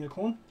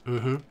unicorn.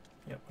 Mm-hmm.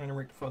 Yep, I'm going to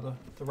rectify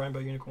the rainbow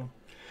unicorn.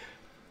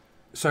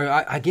 So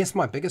I guess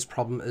my biggest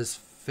problem is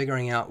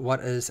figuring out what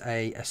is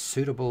a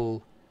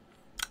suitable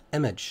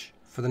image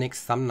for the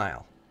next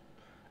thumbnail.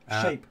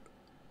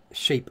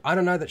 Sheep. I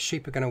don't know that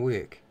sheep are going to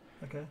work.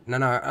 Okay.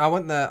 No. I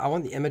want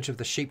the image of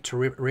the sheep to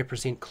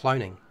represent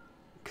cloning,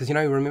 because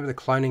remember the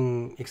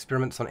cloning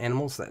experiments on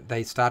animals that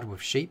they started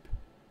with sheep.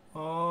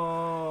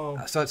 Oh.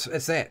 So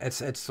it's that.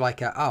 It's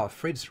like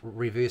Fred's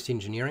reverse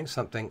engineering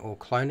something or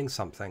cloning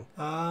something.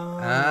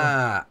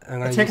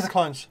 Attack of the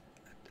Clones.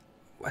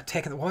 Why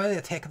the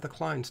Attack of the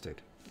Clones,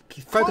 dude?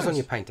 Focus on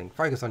your painting.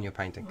 Why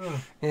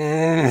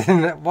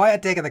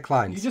Attack of the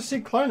Clones? You just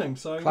said cloning,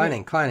 so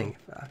cloning.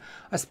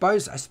 I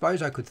suppose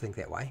I could think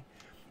that way.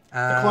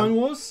 The Clone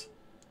Wars.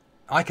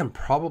 I could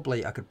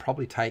probably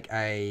take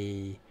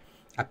a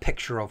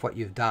picture of what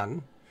you've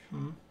done,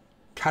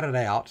 cut it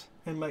out,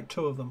 and make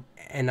 2 of them.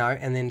 And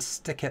then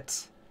stick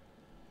it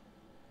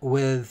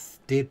with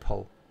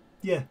Deadpool.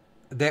 Yeah,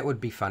 that would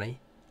be funny.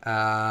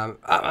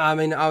 I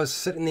mean, I was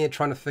sitting there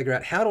trying to figure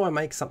out how do I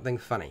make something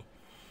funny,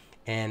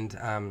 and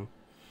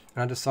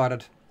I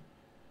decided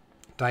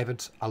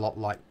David's a lot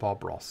like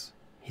Bob Ross.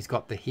 He's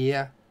got the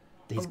hair,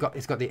 he's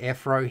got the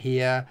afro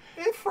here.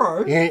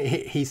 Afro? Yeah,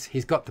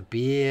 he's got the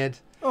beard.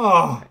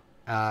 Oh.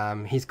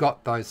 He's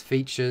got those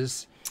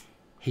features.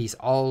 He's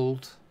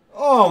old.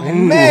 Oh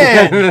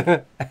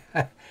man.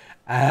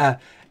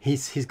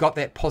 He's got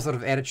that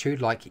positive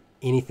attitude, like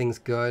anything's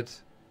good,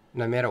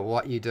 no matter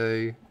what you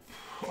do.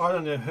 I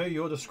don't know who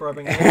you're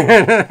describing.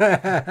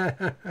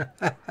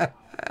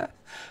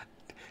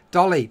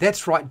 Dolly,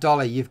 that's right,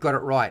 Dolly. You've got it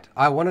right.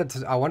 I wanted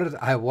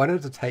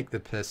to take the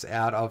piss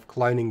out of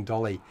cloning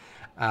Dolly.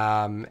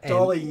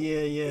 Dolly,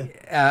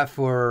 yeah.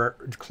 For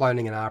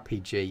cloning an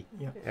RPG.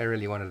 Yeah. I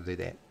really wanted to do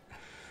that.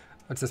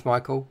 What's this,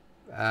 Michael?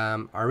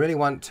 I really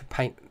want to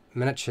paint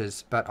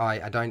miniatures, but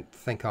I don't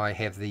think I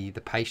have the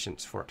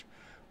patience for it.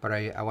 But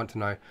I want to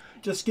know.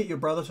 Just get your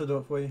brother to do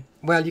it for you.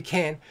 Well, you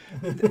can.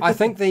 I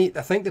think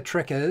the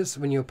trick is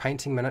when you're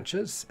painting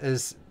miniatures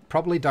is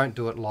probably don't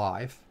do it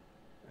live.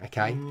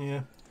 Okay.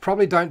 Yeah.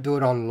 Probably don't do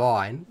it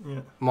online.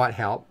 Yeah. Might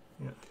help.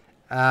 Yeah.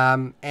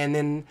 And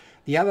then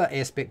the other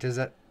aspect is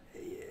that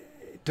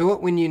do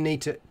it when you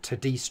need to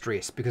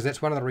de-stress, because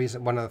that's one of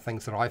the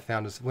things that I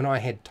found is when I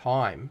had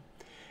time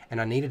and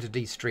I needed to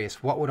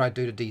de-stress, what would I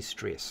do to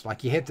de-stress?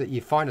 Like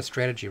you find a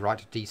strategy, right,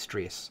 to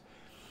de-stress.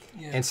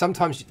 Yeah. And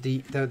sometimes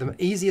the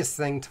easiest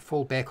thing to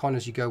fall back on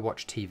is you go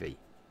watch TV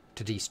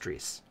to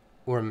de-stress,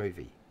 or a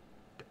movie,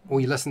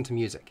 or you listen to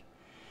music.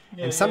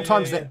 Yeah, and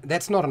sometimes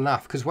that's not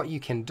enough, because what you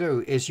can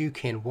do is you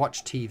can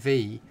watch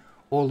TV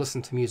or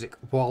listen to music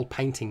while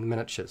painting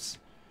miniatures.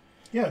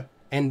 Yeah.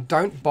 And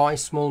don't buy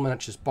small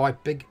miniatures, buy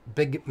big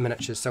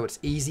miniatures, so it's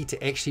easy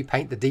to actually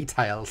paint the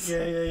details.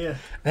 Yeah.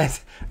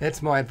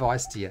 That's my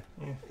advice to you.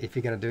 Yeah. If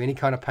you're going to do any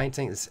kind of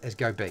painting, is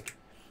go big.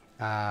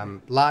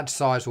 Large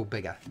size or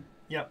bigger.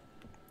 Yep.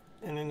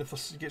 And then if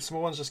you get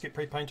small ones, just get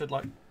pre-painted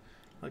like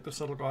this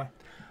little guy.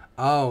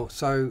 Oh,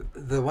 so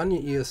the one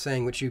you're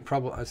seeing, which you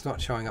probably, it's not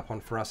showing up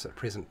on for us at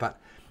present, but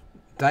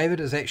David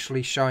is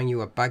actually showing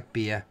you a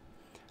bugbear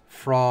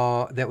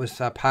that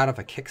was part of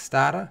a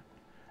Kickstarter.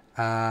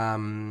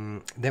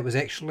 That was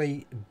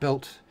actually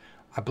built.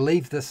 I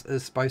believe this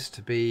is supposed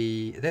to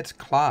be, that's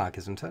Clark,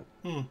 isn't it?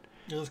 It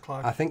is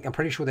Clark. I'm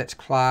pretty sure that's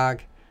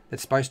Clark.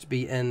 That's supposed to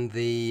be in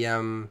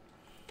the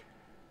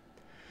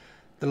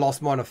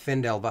Lost Mine of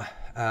Fendelver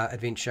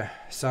adventure.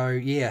 So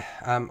yeah,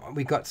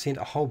 we got sent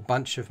a whole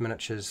bunch of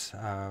miniatures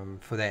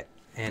for that,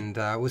 and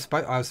I was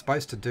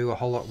supposed to do a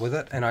whole lot with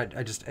it, and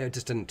it just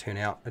didn't turn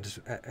out.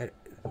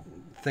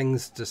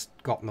 Things just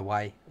got in the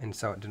way, and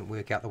so it didn't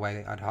work out the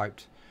way I'd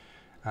hoped.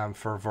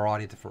 For a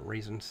variety of different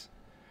reasons.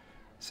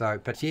 So,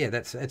 but yeah,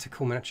 it's a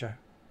cool miniature.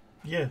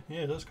 Yeah,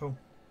 it is cool.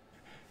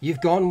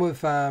 You've gone with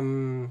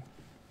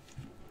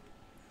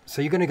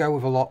so you're going to go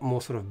with a lot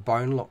more sort of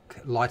bone look,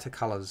 lighter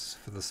colours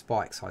for the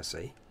spikes, I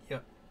see.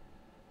 Yep,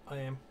 I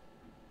am.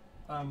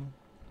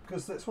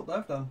 Because that's what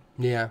they've done.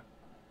 Yeah.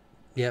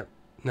 Yep.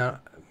 No.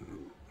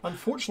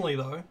 Unfortunately,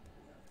 though,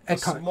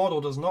 this model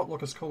does not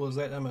look as cool as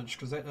that image,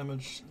 because that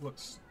image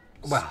looks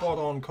spot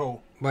on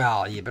cool.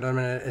 Well, yeah, but I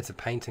mean, it's a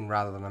painting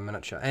rather than a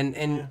miniature.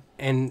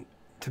 And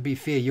to be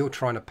fair, you're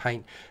trying to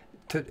paint.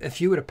 If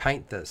you were to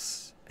paint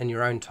this in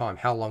your own time,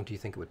 how long do you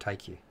think it would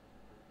take you?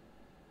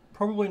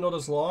 Probably not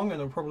as long, and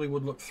it probably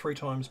would look 3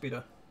 times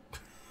better.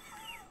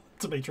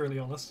 To be truly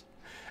honest.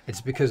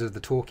 It's because of the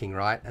talking,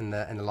 right, and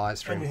the live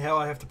stream. And how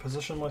I have to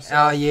position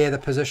myself. Oh yeah, the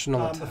position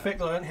on the fact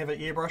that I don't have an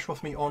airbrush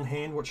with me on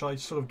hand, which I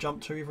sort of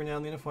jump to every now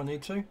and then if I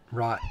need to.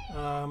 Right.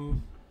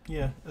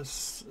 Yeah,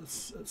 it's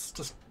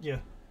just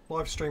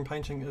live stream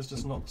painting is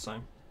just not the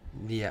same.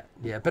 Yeah,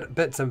 but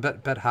it's a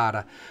bit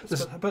harder.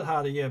 It's a bit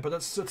harder, yeah, but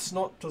it's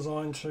not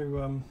designed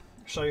to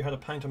show you how to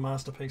paint a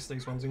masterpiece.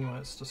 These ones, anyway.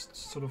 It's just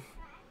sort of.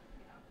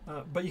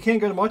 But you can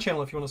go to my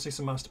channel if you want to see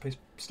some masterpiece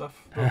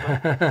stuff.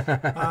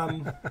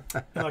 And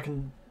I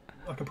can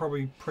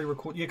probably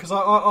pre-record. Yeah, because I'm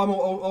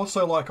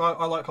also like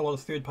I like a lot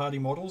of third-party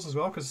models as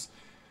well, because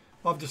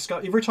I've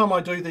discovered every time I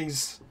do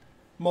these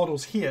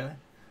models here.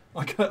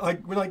 When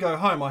I go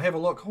home, I have a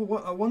look.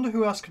 Oh, I wonder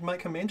who else could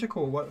make a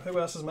Manticore. Who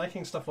else is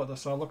making stuff like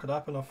this? So I look it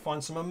up and I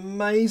find some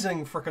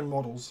amazing frickin'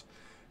 models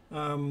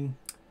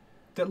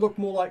that look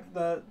more like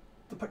the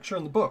picture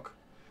in the book.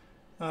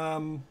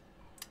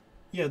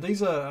 Yeah,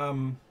 these are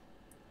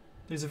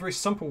very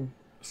simple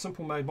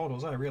made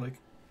models. Really.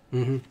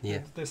 Yeah.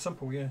 They're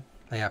simple. Yeah.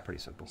 They are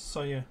pretty simple.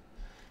 So yeah.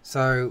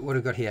 So what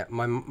have we got here?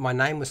 My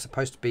name was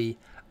supposed to be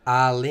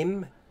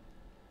Alem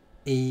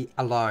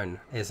Alone,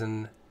 as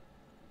in.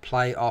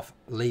 Play off,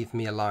 leave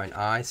me alone.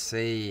 I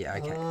see.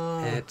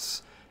 Okay,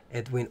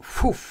 it went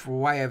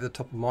way over the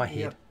top of my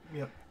head.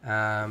 Yep.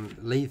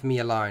 Leave me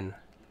alone.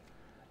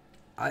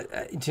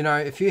 Do you know,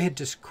 if you had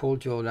just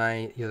called your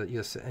name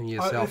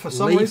yourself,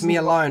 leave me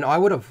alone,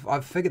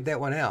 I've figured that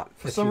one out.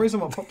 For some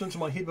reason, what popped into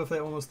my head with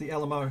that one was the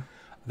Alamo.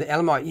 The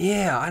Alamo,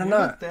 yeah, I don't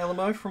know. The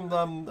Alamo from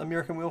the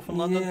American Werewolf in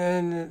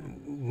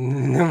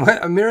London. Yeah,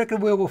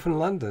 American Werewolf in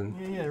London.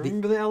 Yeah.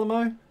 Remember the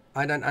Alamo?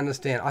 I don't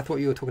understand. I thought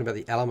you were talking about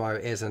the Alamo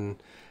as in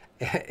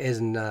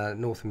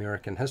North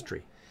American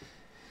history.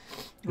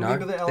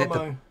 Remember the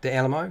Alamo? The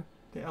Alamo?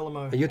 The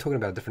Alamo. You're talking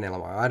about a different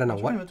Alamo. I don't know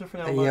what. A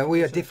different Alamo. Yeah,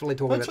 we are definitely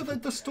talking about.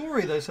 That's the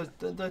story they said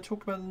they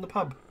talked about in the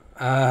pub.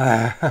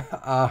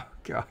 Oh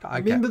God!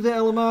 Okay. Remember the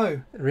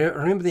Alamo?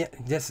 Remember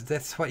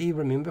that's what you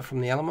remember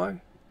from the Alamo?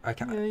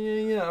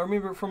 Okay. Yeah. I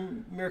remember it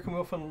from American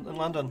Werewolf in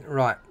London.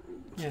 Right.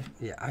 Yeah.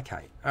 Yeah.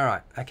 Okay. All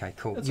right. Okay.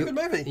 Cool. It's a good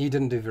movie. You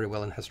didn't do very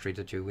well in history,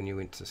 did you, when you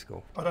went to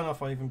school? I don't know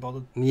if I even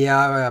bothered.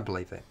 Yeah, I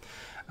believe that.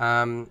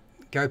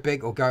 Go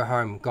big or go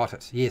home. Got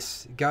it.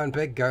 Yes. Going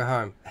big. Go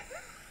home.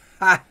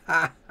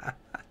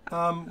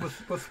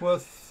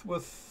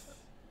 With.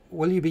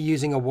 Will you be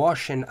using a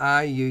wash, and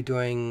are you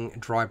doing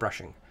dry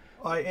brushing?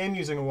 I am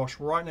using a wash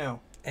right now.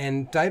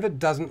 And David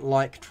doesn't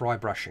like dry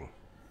brushing.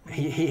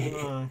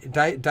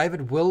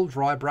 David will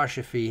dry brush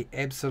if he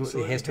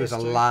absolutely has to as a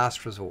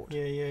last resort.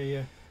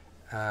 Yeah.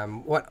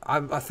 What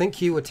I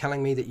think you were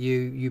telling me that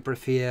you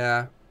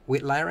prefer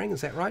wet layering,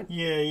 is that right?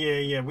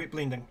 Yeah. Wet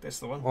blending, that's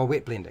the one. Or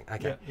wet blending,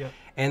 okay. Yeah.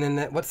 And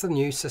then what's the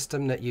new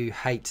system that you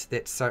hate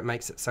that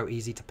makes it so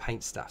easy to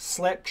paint stuff?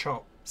 Slap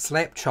chop.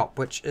 Slap chop,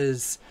 which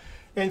is.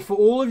 And for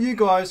all of you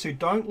guys who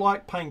don't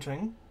like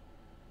painting,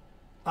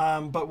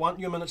 but want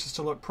your miniatures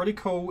to look pretty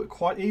cool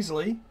quite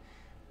easily,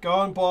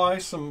 go and buy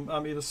some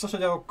either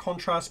Citadel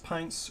contrast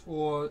paints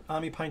or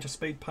Army Painter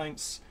speed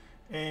paints,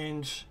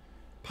 and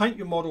paint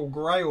your model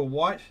grey or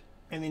white,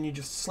 and then you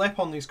just slap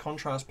on these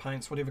contrast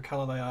paints, whatever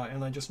colour they are,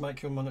 and they just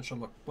make your miniature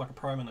look like a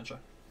pro miniature.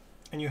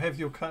 And you have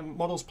your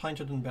models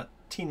painted in about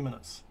 10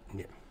 minutes.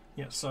 Yeah.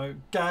 Yeah, so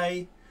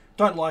gay,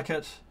 don't like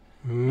it,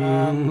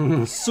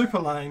 super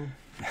lame.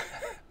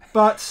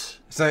 But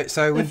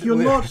so if you're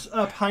not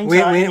a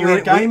painter, you're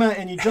a gamer,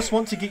 and you just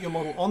want to get your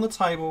model on the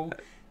table,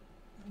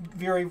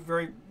 very,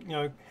 very,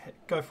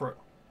 go for it.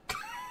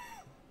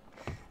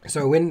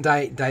 So when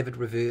David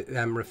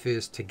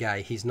refers to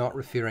gay, he's not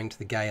referring to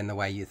the gay in the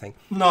way you think.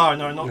 No,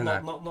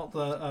 not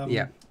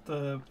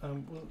the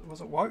was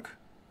it woke?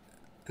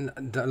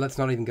 Let's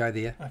not even go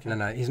there. Okay.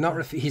 No, he's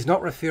not. He's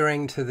not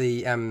referring to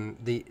the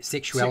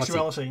sexuality.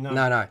 Sexuality, no.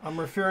 No. I'm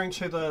referring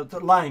to the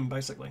lame,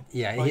 basically.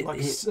 Yeah,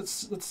 it's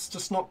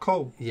just not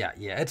cool. Yeah.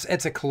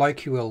 It's a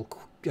colloquial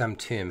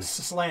term. It's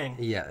a slang.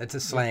 Yeah, it's a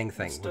slang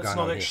thing. It's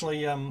not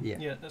actually.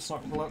 It's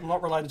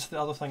not related to the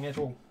other thing at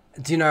all.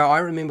 Do you know? I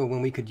remember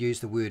when we could use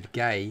the word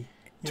gay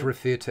to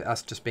refer to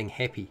us just being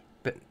happy,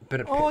 but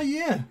oh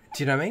yeah.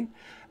 Do you know what I mean?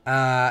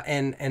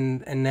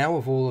 And now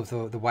with all of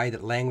the way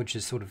that language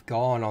has sort of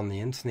gone on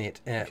the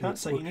internet, can't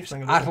say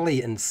anything it's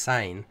utterly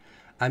insane.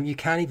 You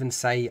can't even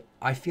say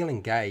I'm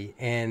feeling gay,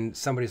 and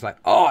somebody's like,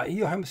 "Oh,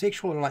 you're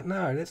homosexual," and I'm like,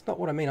 "No, that's not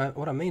what I mean.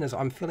 What I mean is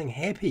I'm feeling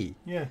happy.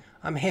 Yeah,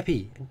 I'm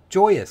happy,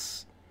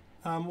 joyous."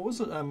 What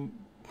was it?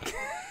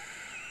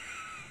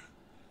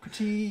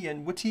 Witty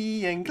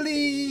and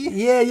glee.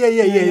 Yeah.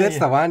 That's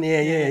the one. Yeah,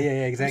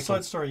 exactly.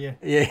 Side Story.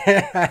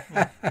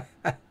 Yeah.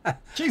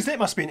 Geez, that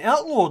must be an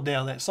outlawed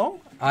now. That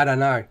song. I don't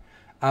know.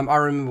 I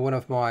remember one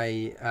of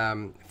my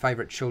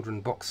favourite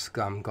children books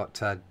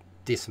got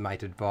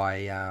decimated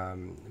by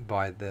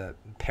the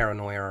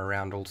paranoia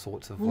around all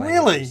sorts of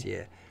languages. Really?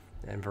 Yeah,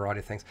 and a variety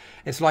of things.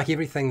 It's like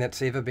everything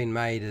that's ever been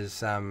made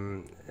is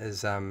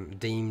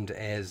deemed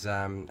as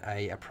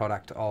a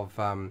product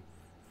of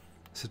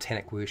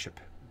satanic worship,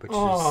 which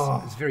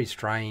is very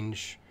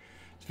strange.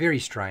 It's very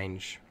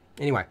strange.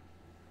 Anyway.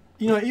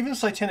 Even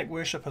satanic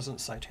worship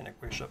isn't satanic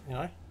worship,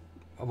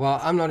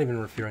 Well, I'm not even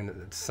referring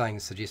to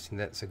suggesting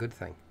that's a good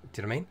thing.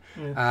 Do you know what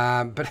I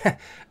mean?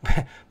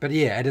 Yeah. But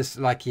yeah, it is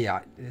like,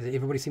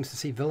 everybody seems to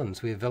see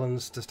villains where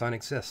villains just don't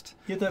exist.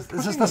 Yeah,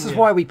 this is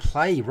why we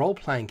play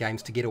role-playing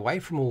games, to get away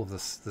from all of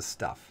this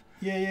stuff.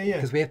 Yeah.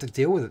 Because we have to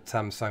deal with it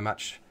so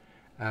much.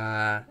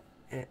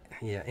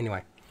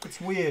 Anyway. It's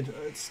weird.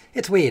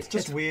 It's weird. It's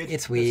just weird.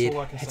 It's weird. That's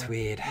all I can it's say.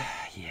 weird.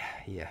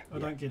 Yeah. I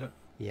don't get it.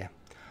 Yeah.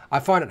 I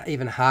find it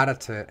even harder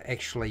to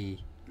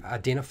actually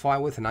identify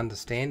with and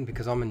understand,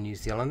 because I'm in New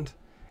Zealand,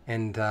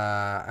 and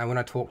when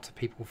I talk to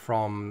people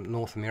from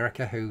North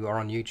America who are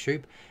on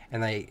YouTube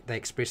and they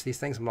express these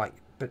things, I'm like,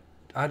 but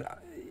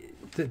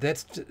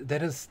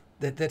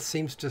that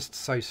seems just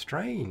so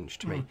strange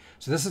to me.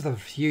 So this is the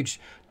huge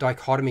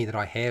dichotomy that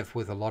I have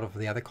with a lot of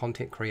the other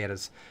content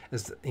creators,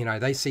 is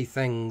they see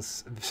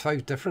things so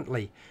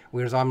differently,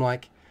 whereas I'm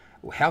like,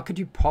 how could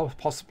you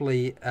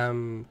possibly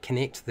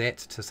connect that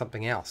to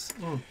something else?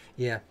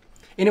 Yeah.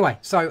 Anyway,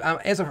 so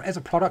as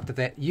a product of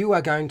that, you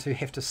are going to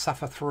have to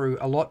suffer through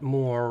a lot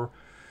more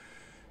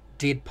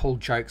Deadpool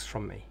jokes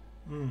from me.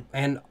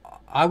 And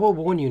I will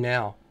warn you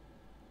now,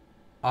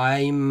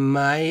 I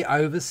may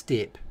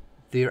overstep.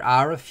 There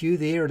are a few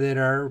there that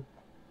are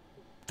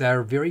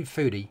very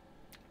foodie.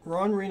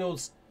 Ryan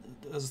Reynolds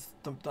is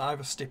the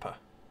overstepper.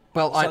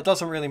 Well, so it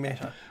doesn't really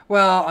matter.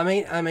 Well, I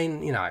mean,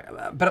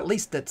 but at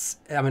least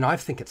I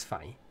think it's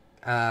funny.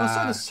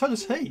 So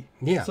does he.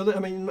 Yeah. So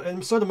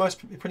and so do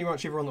pretty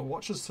much everyone that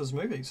watches his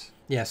movies.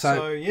 Yeah.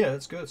 So yeah,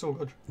 it's good. It's all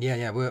good.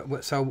 Yeah.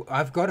 So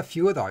I've got a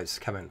few of those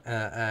coming,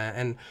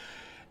 and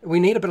we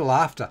need a bit of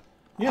laughter.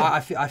 Yeah.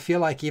 I feel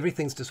like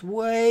everything's just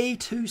way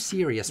too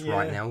serious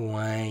right now.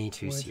 Way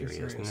too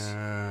serious.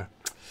 Nah.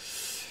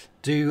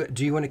 Do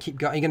you want to keep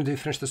going? Are you going to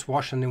finish this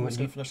wash, and then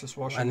finish this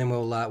wash, and then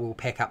we'll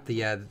pack up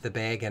the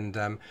bag and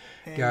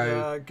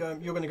go.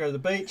 You're going to go to the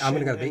beach. I'm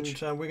going to go to the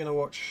beach, and we're going to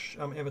watch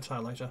Avatar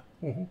later.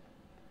 Mm-hmm.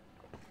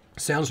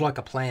 Sounds like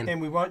a plan.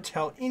 And we won't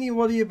tell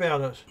anybody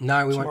about it.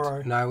 No, we tomorrow.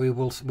 won't. No, we'll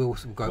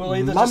go. We'll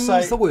either mum's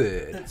just say the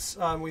word. It's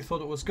we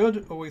thought it was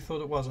good, or we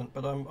thought it wasn't.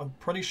 But I'm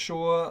pretty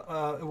sure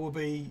it will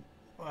be.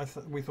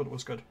 We thought it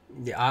was good.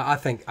 Yeah, I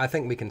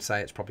think we can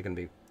say it's probably going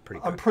to be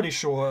pretty good. I'm pretty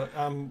sure.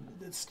 I'm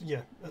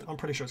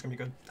pretty sure it's going to be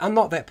good. I'm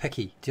not that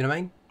picky. Do you know what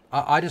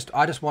I mean?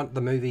 I just want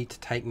the movie to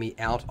take me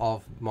out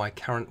of my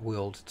current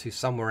world to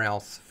somewhere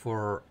else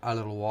for a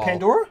little while.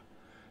 Pandora?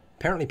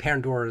 Apparently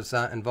Pandora is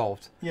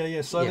involved.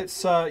 Yeah. So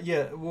let's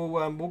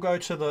we'll go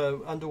to the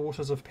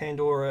underwaters of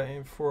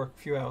Pandora for a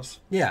few hours.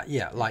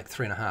 Yeah, like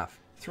 3.5.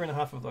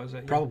 3.5 of those.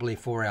 Probably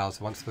 4 hours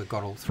once we've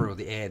got all through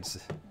the ads.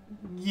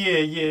 Yeah.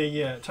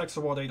 It takes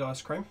a while to eat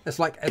ice cream. It's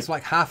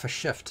like half a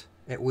shift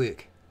at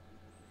work.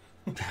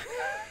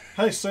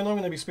 Hey, soon I'm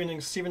going to be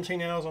spending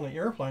 17 hours on an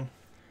airplane.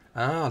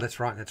 Oh, that's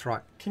right.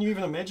 Can you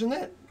even imagine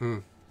that?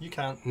 You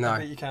can't. No, I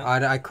bet you can't.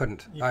 I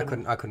couldn't. You I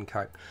couldn't. couldn't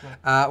cope.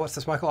 No. What's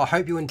this, Michael? I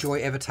hope you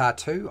enjoy Avatar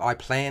 2. I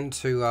plan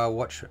to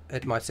watch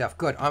it myself.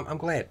 Good. I'm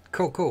glad.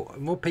 Cool.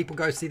 More people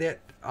go see that.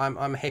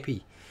 I'm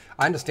happy.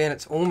 I understand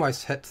it's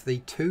almost hit the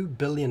 $2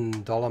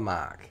 billion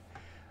mark.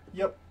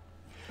 Yep.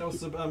 That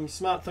was the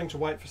smart thing to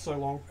wait for so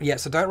long. Yeah,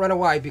 so don't run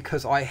away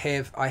because I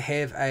have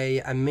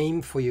a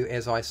meme for you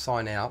as I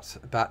sign out.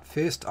 But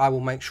first, I will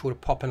make sure to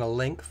pop in a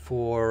link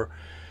for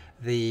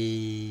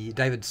the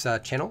David's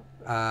channel.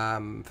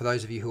 For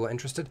those of you who are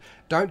interested,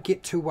 don't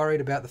get too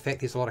worried about the fact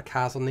there's a lot of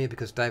cars on there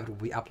because David will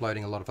be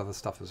uploading a lot of other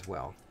stuff as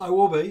well. I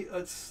will be.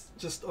 It's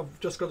just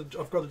I've got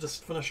to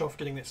just finish off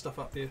getting that stuff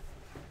up there.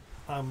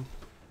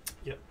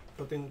 Yeah,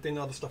 but then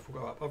other stuff will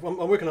go up.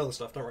 I'm working on other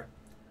stuff. Don't worry.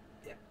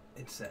 Yeah,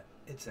 it's a.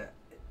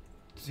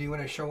 Do you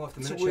want to show off the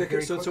It's miniature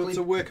very quickly? it's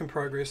a work in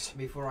progress.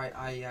 Before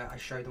I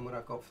show them what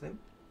I've got for them.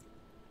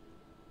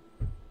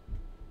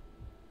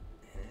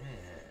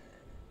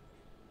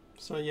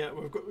 So yeah,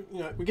 we've got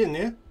we're getting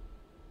there,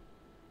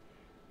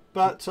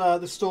 but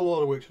there's still a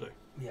lot of work to do.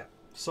 Yeah.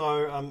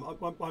 So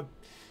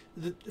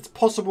it's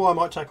possible I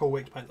might take all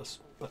week to paint this,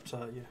 but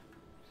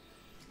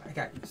yeah.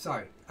 Okay,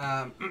 so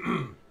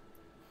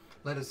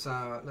let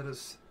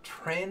us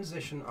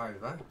transition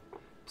over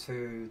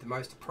to the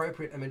most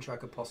appropriate image I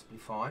could possibly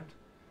find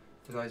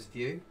for those of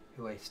you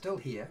who are still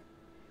here.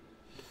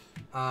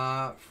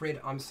 Fred,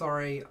 I'm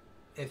sorry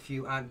if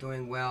you aren't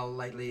doing well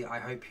lately. I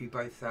hope you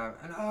both are.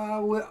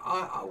 And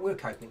we're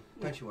coping.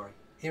 Don't you worry.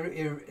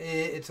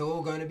 It's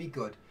all going to be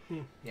good.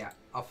 Yeah,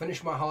 I'll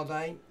finish my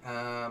holiday.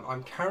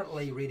 I'm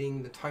currently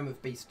reading the Tome of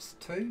Beasts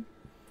 2.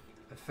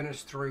 I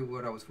finished through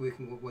what I was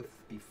working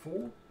with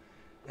before.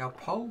 Our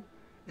poll,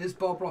 is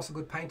Bob Ross a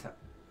good painter?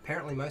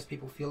 Apparently most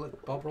people feel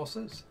that Bob Ross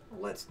is.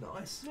 Well, that's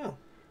nice. Yeah.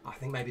 I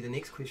think maybe the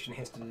next question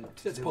has to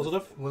That's do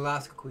positive. We'll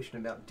ask a question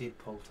about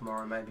Deadpool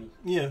tomorrow, maybe.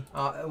 Yeah.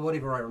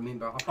 Whatever I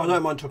remember. I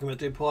don't mind talking about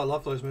Deadpool. I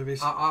love those movies.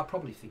 I'll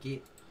probably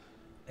forget.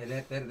 And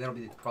that'll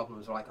be the problem.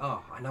 It's like,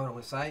 oh, I know what I'm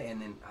going to say,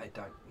 and then I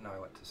don't know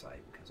what to say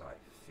because I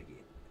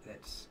forget.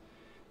 That's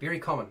very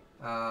common.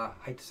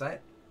 Hate to say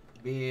it.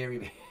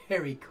 Very,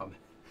 very common.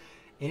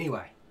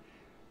 Anyway,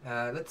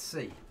 let's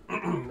see.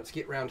 Let's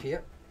get round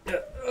here.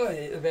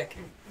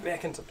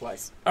 Back into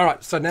place. All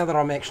right, so now that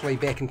I'm actually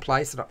back in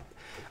place,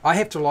 I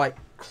have to like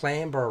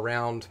clamber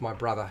around my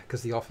brother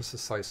because the office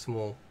is so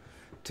small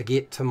to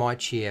get to my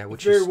chair,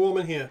 which it's is very warm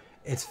in here.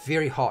 It's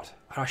very hot.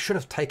 I should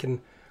have decloaked.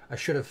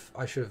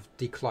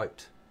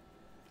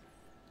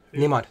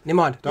 Yeah. Never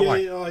mind. Don't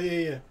worry.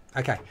 Yeah.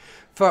 Okay.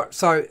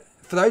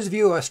 For those of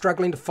you who are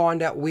struggling to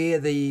find out where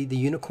the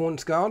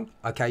unicorn's gone,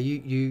 okay,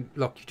 you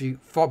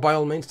by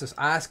all means just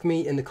ask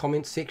me in the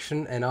comments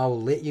section and I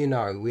will let you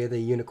know where the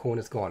unicorn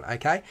has gone,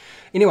 okay?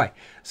 Anyway,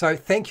 so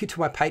thank you to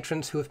my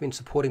patrons who have been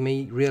supporting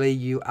me. Really,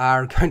 you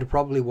are going to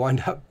probably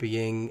wind up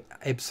being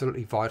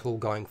absolutely vital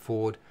going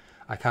forward.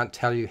 I can't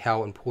tell you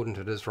how important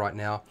it is right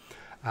now.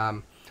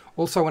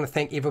 Also, I want to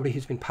thank everybody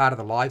who's been part of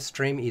the live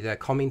stream, either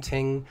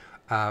commenting,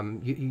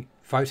 you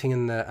voting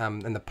in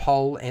the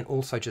poll, and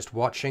also just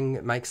watching.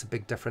 It makes a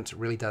big difference. It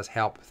really does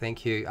help.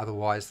 Thank you.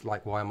 Otherwise,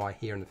 like, why am I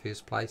here in the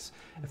first place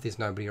if there's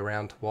nobody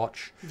around to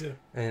watch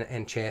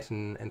and chat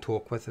and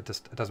talk with?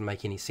 It doesn't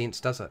make any sense,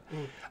 does it?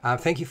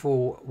 Thank you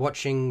for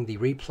watching the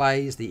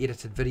replays, the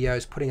edited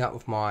videos, putting up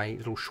with my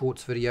little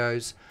shorts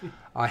videos.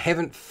 I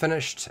haven't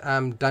finished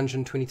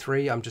Dungeon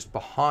 23. I'm just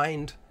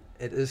behind.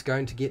 It is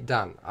going to get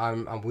done.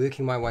 I'm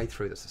working my way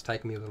through this. It's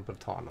taken me a little bit of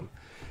time.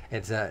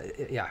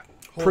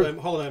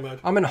 Holiday mode.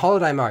 I'm in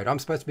holiday mode. I'm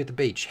supposed to be at the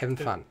beach having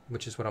fun,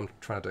 which is what I'm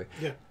trying to do.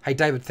 Yeah. Hey,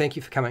 David, thank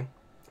you for coming.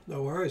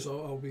 No worries.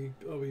 I'll be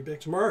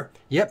back tomorrow.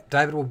 Yep,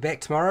 David will be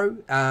back tomorrow.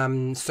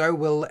 So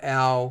will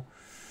our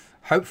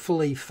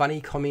hopefully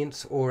funny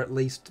comments or at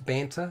least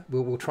banter.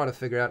 We'll try to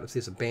figure out if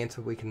there's a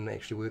banter we can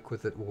actually work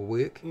with that will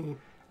work.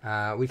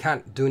 We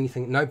can't do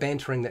anything. No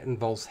bantering that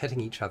involves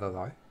hitting each other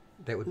though.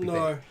 That would be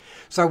bad.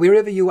 So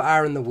wherever you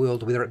are in the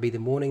world, whether it be the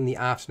morning, the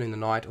afternoon, the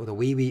night, or the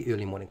wee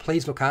early morning,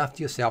 please look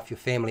after yourself, your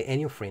family, and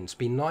your friends.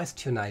 Be nice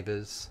to your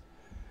neighbours.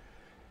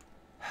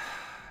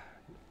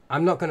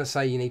 I'm not going to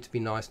say you need to be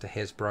nice to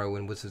Hasbro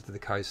and Wizards of the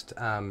Coast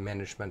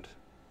management.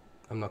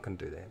 I'm not going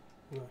to do that.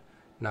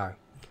 No.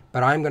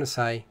 But I'm going to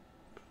say,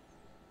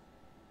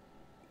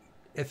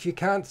 if you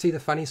can't see the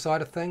funny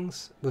side of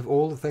things, with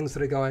all the things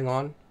that are going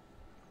on,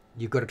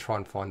 you've got to try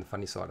and find the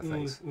funny side of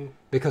things.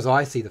 Because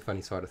I see the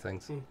funny side of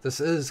things. This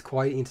is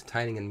quite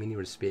entertaining in many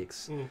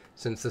respects,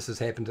 since this has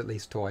happened at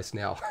least twice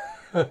now.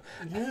 It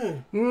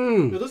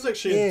is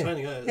actually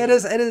entertaining.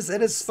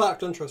 It is.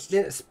 Sparked interest.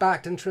 Yeah, it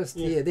sparked interest.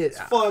 It's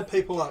fired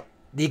people up.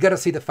 You got to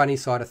see the funny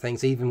side of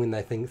things, even when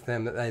they think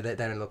that they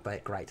don't look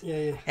that great.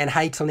 Yeah. And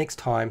hey, till next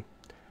time,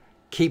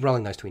 keep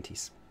rolling those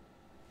 20s.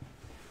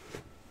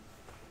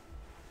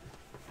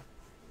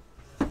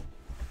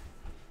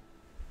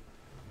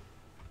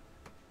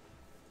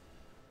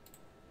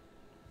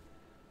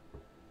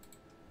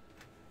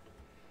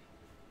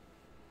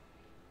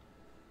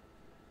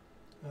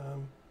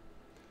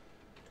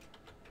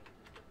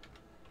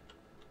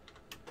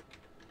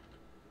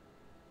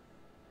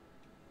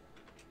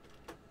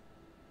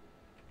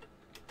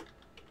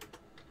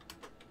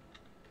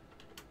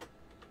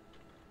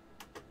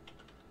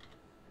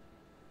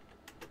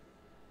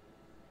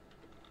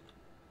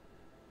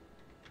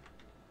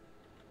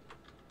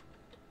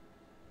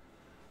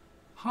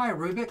 Hi,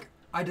 Rubik.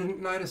 I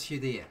didn't notice you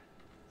there.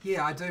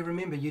 Yeah, I do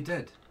remember you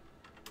did.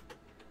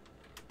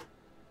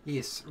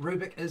 Yes,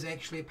 Rubik is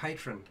actually a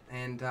patron,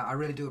 and I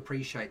really do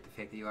appreciate the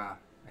fact that you are.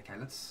 Okay,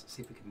 let's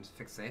see if we can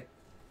fix that.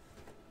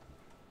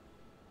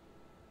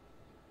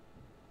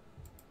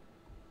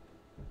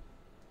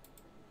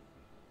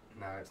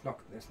 No, it's not.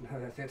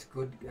 That's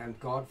good.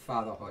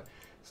 Godfatherhood.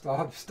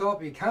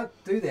 Stop! You can't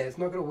do that. It's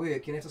not going to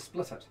work. You have to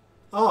split it.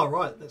 Oh,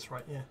 right. That's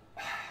right. Yeah.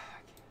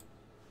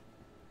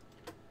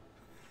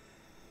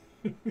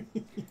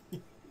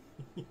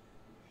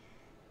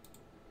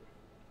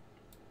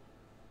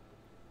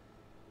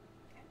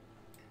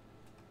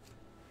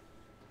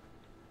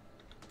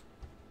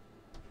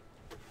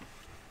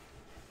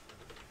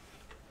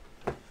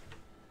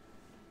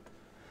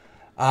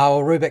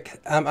 Oh, Rubik,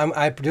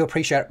 I do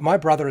appreciate it. My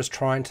brother is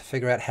trying to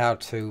figure out how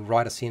to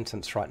write a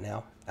sentence right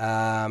now.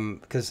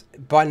 Because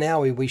by now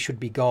we should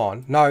be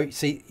gone. No,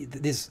 see,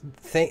 there's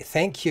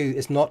thank you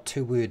is not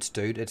 2 words,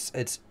 dude.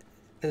 It's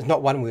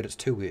not 1 word. It's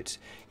 2 words.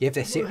 You have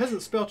to. Well, it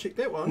hasn't spell checked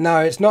that one.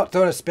 No, it's not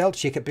doing a spell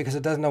check it because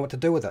it doesn't know what to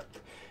do with it.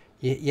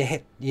 You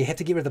have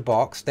to get rid of the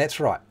box. That's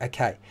right.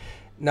 Okay.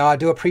 No, I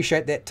do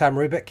appreciate that,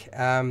 Rubik.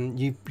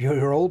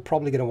 You're all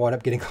probably going to wind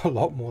up getting a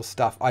lot more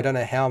stuff. I don't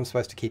know how I'm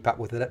supposed to keep up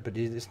with it, but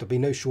there'll be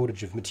no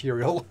shortage of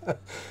material.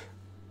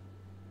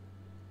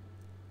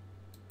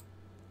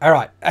 All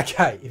right,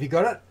 okay. Have you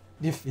got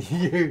it?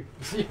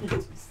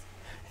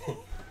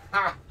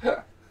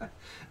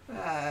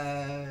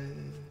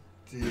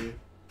 Dear.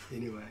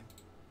 Anyway.